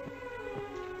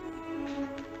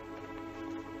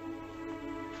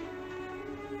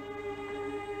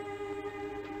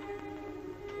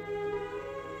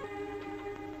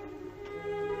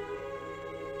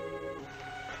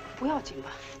不要紧吧？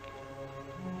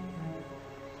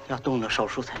要动了手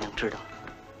术才能知道。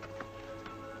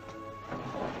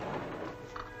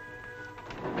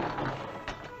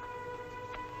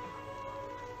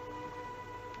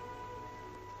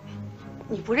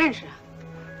你不认识啊？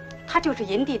他就是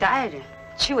营地的爱人，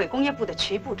区委工业部的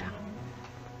曲部长。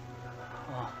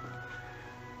哦，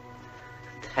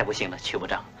太不幸了，曲部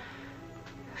长，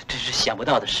真是想不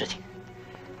到的事情。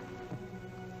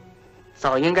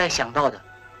早应该想到的，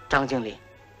张经理。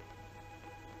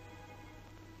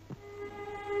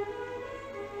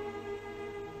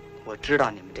我知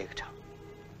道你们这个厂，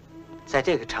在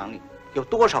这个厂里有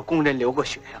多少工人流过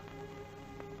血呀？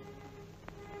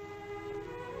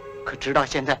可直到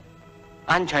现在，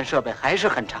安全设备还是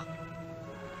很差。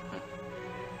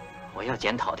我要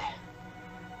检讨的。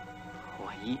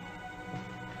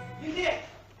营地，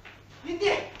营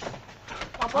地，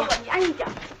王伯伯，你安一点。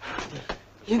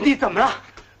营地怎么了？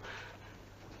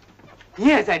你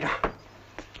也在这儿，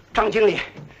张经理，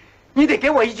你得给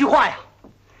我一句话呀！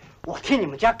我替你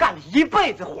们家干了一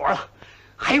辈子活了，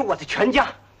还有我的全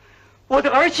家，我的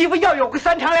儿媳妇要有个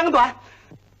三长两短，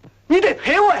你得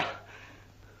陪我呀！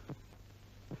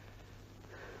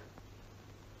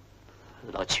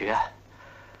老曲，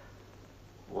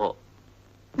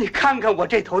你看看我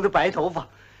这头的白头发，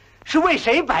是为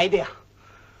谁白的呀？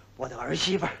我的儿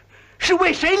媳妇是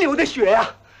为谁流的血呀？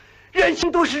人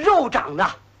心都是肉长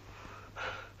的，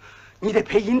你得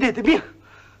赔银队的命，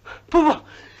不，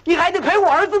你还得赔我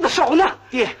儿子的手呢，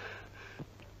爹。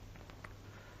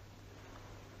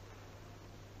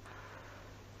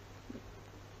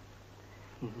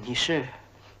你是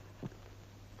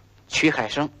曲海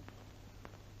生。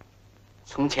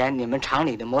从前你们厂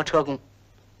里的磨车工，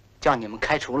叫你们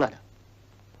开除了的。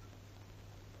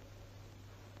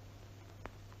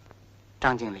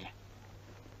张经理，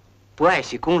不爱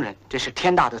惜工人，这是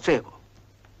天大的罪过。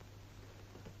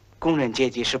工人阶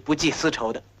级是不计私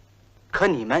仇的，可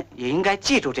你们也应该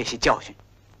记住这些教训。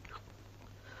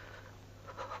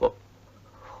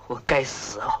我该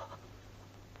死啊！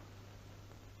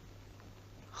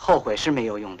后悔是没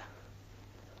有用的，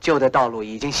旧的道路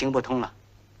已经行不通了，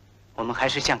我们还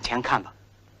是向前看吧。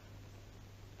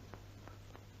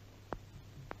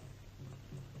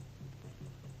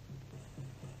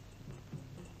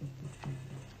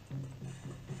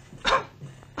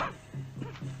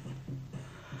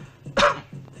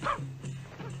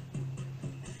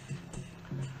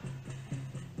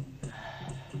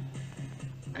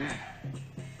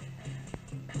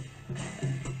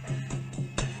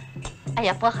哎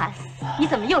呀，波涵，你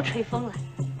怎么又吹风了？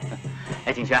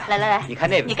哎，景轩，来来来，你看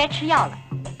那边，你该吃药了。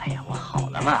哎呀，我好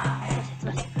了嘛。坐下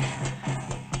坐下。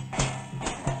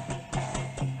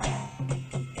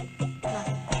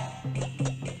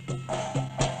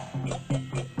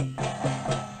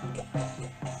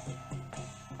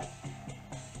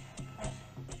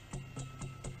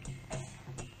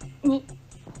你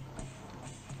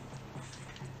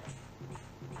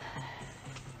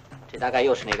这大概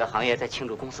又是哪个行业在庆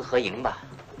祝公司合营吧？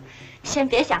先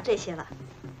别想这些了，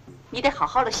你得好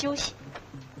好的休息。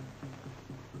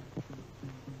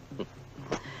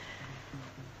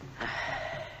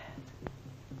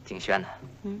景轩呢？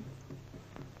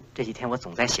这几天我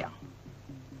总在想，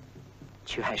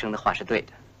曲海生的话是对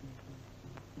的，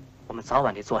我们早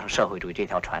晚得坐上社会主义这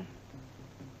条船，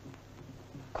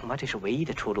恐怕这是唯一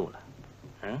的出路了。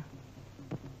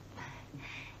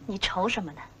你愁什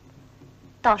么呢？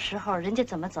到时候人家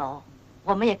怎么走，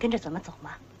我们也跟着怎么走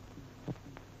嘛。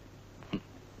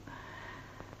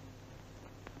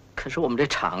可是我们这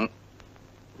厂，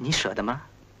你舍得吗？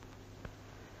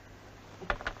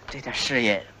这点事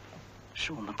业，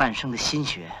是我们半生的心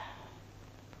血。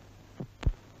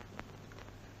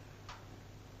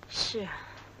是啊。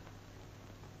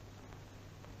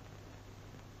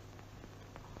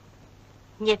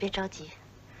你也别着急，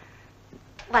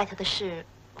外头的事，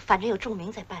反正有仲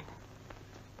明在办呢。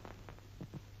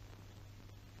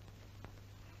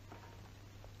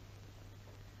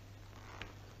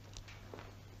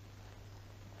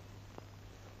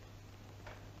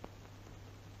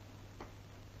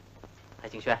哎，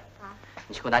景轩，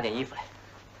你去给我拿点衣服来。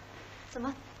怎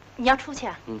么，你要出去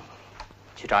啊？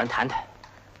去找人谈谈。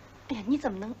哎呀，你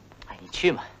怎么能？哎，你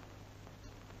去嘛。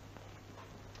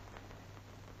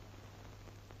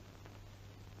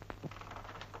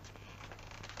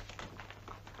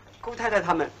顾太太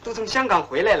他们都从香港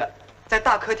回来了，在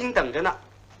大客厅等着呢。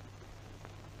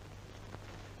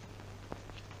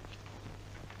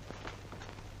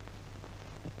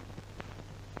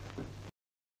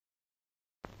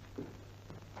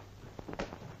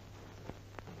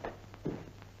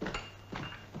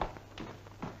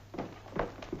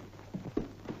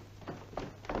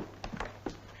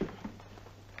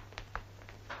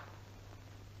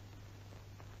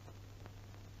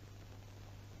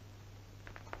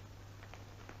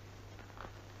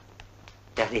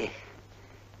表弟，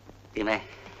弟妹，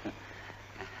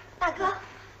大哥，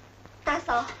大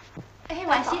嫂，哎，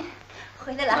婉欣，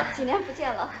回来了，几年不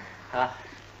见了。啊，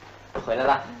回来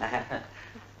了。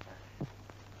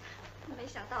没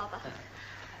想到吧？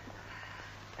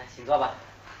来，请坐吧。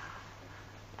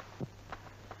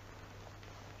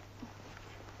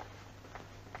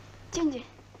俊俊、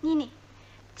妮妮，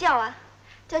叫啊，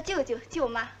叫舅舅、舅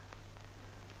妈。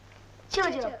舅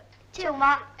舅、舅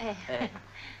妈。哎。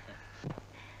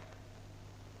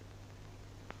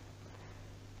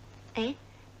哎，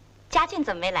嘉俊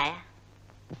怎么没来呀？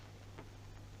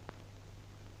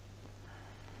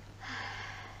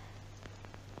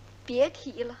别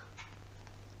提了。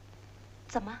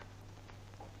怎么？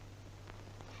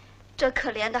这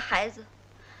可怜的孩子，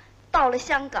到了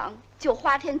香港就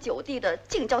花天酒地的，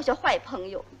净交些坏朋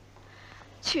友。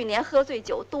去年喝醉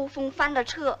酒兜风翻了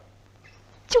车，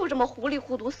就这么糊里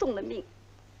糊涂送了命。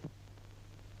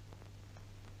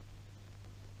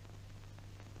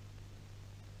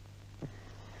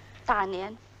大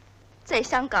年，在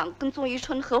香港跟宗一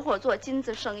春合伙做金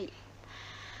子生意，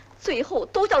最后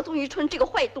都叫宗一春这个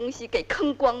坏东西给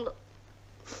坑光了，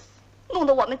弄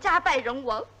得我们家败人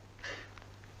亡。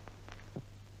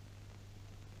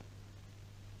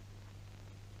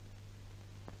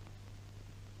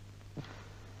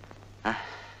哎，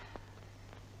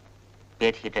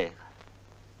别提这个，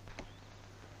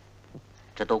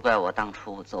这都怪我当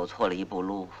初走错了一步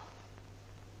路。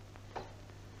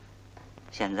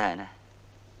现在呢，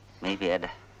没别的，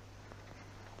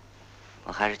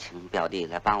我还是请表弟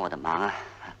来帮我的忙啊。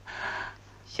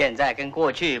现在跟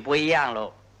过去不一样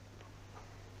喽。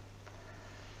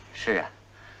是啊，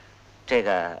这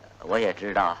个我也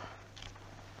知道。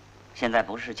现在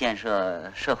不是建设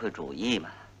社会主义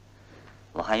嘛，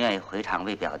我还愿意回厂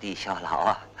为表弟效劳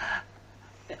啊。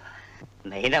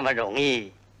没那么容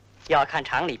易，要看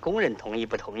厂里工人同意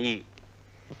不同意。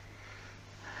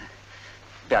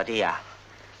表弟呀，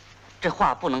这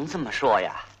话不能这么说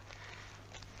呀。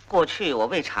过去我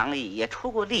为厂里也出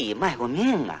过力，卖过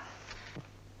命啊。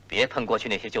别碰过去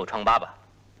那些旧疮疤吧，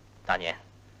大年。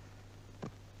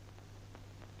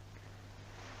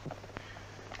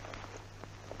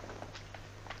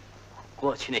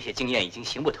过去那些经验已经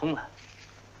行不通了。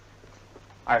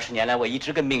20年来，我一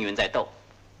直跟命运在斗，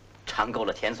尝够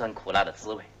了甜酸苦辣的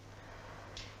滋味。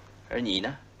而你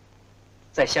呢，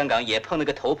在香港也碰了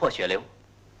个头破血流。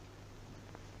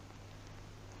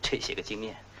这些个经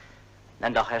验，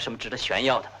难道还有什么值得炫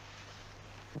耀的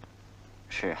吗？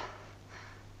是啊，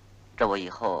这我以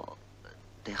后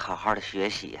得好好的学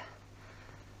习呀。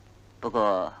不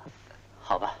过，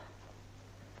好吧，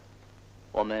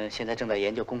我们现在正在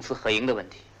研究公司合营的问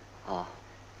题。哦，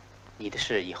你的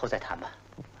事以后再谈吧。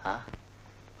啊，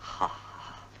好，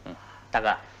大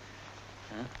哥，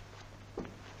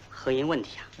合营问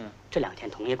题啊，这2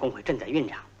天同业工会正在酝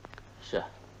酿。是，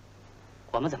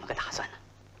我们怎么个打算呢？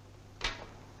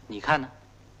你看呢？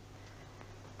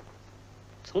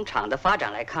从厂的发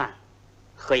展来看，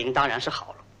合营当然是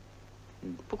好了。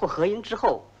不过合营之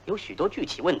后有许多具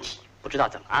体问题，不知道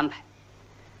怎么安排。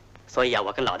所以啊，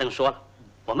我跟老邓说了，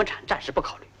我们厂暂时不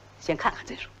考虑，先看看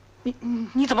再说。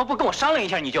你怎么不跟我商量一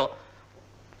下？你就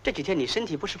这几天你身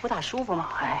体不是不大舒服吗？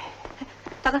哎，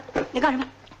大哥，你干什么？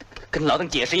跟老邓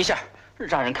解释一下，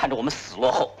让人看着我们死落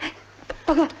后。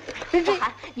大哥，不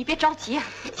喊你别着急啊，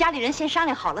家里人先商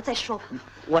量好了再说吧。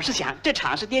我是想，这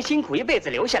厂是爹辛苦一辈子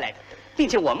留下来的，并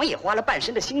且我们也花了半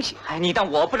生的心血。哎，你当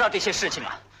我不知道这些事情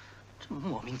啊？这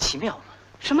莫名其妙嘛。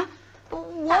什么？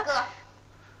大哥，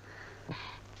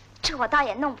这我倒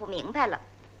也弄不明白了。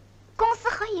公私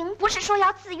合营不是说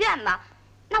要自愿吗？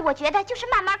那我觉得就是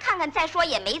慢慢看看再说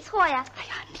也没错呀。哎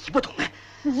呀，你不懂哎，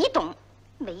你懂，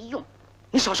没用。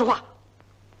你少说话。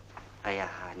哎呀，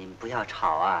你们不要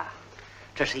吵啊，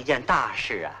这是一件大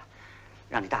事啊，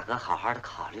让你大哥好好的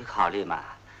考虑考虑嘛。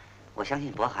我相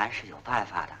信博涵是有办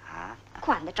法的啊。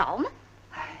管得着吗？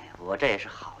哎，我这也是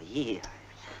好意啊。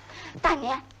大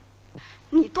年，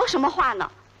你多什么话呢？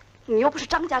你又不是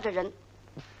张家的人。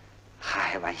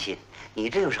嗨，婉欣，你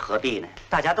这又是何必呢？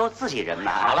大家都自己人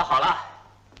嘛。好了好了，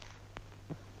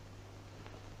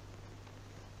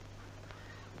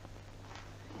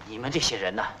你们这些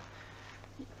人呢，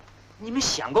你们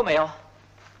想过没有？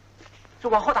这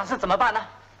往后打算怎么办呢？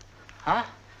啊，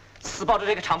死抱着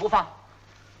这个厂不放，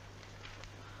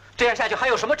这样下去还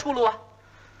有什么出路啊？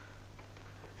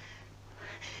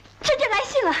珍珍来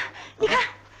信了，你看。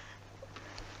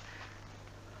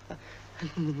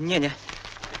念念。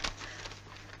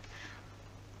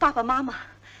爸爸妈妈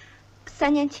，3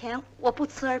年前我不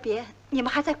辞而别，你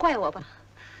们还在怪我吧？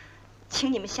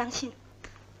请你们相信，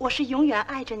我是永远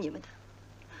爱着你们的。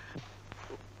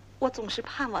我总是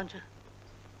盼望着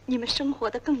你们生活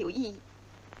的更有意义。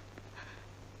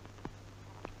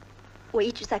我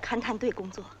一直在勘探队工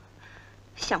作，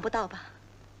想不到吧？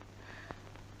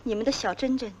你们的小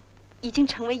珍珍已经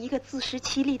成为一个自食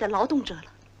其力的劳动者了。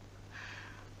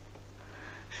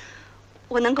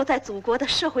我能够在祖国的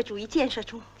社会主义建设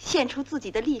中献出自己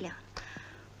的力量，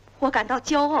我感到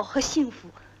骄傲和幸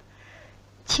福。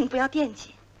请不要惦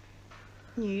记，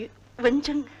女文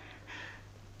征。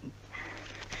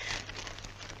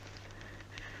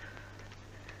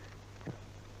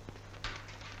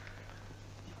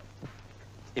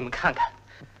你们看看，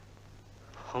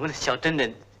我们的小珍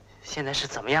珍现在是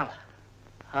怎么样了？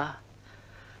啊？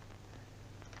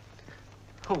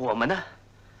我们呢？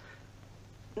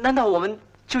难道我们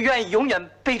就愿意永远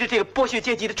背着这个剥削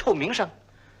阶级的臭名声，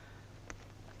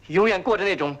永远过着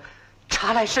那种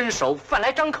茶来伸手、饭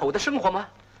来张口的生活吗？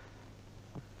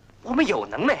我们有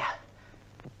能耐呀，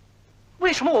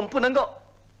为什么我们不能够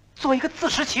做一个自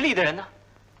食其力的人呢？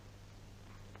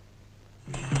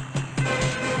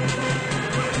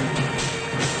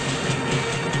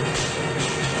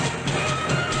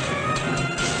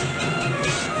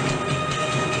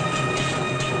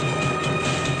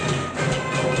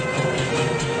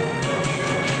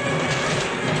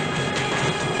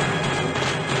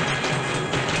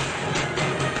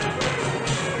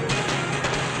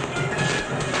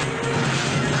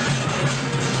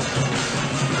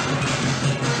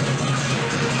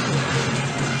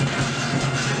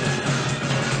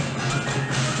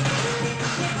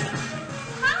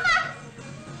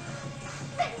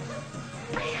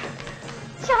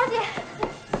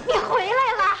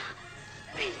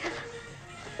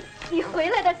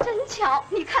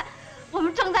你看，我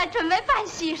们正在准备办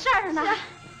喜事儿呢。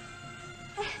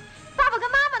哎，爸爸跟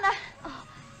妈妈呢？哦，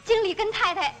经理跟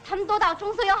太太他们都到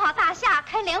中苏友好大厦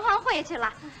开联欢会去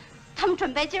了，他们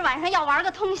准备今晚上要玩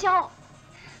个通宵。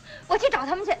我去找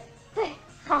他们去。对，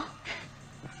好。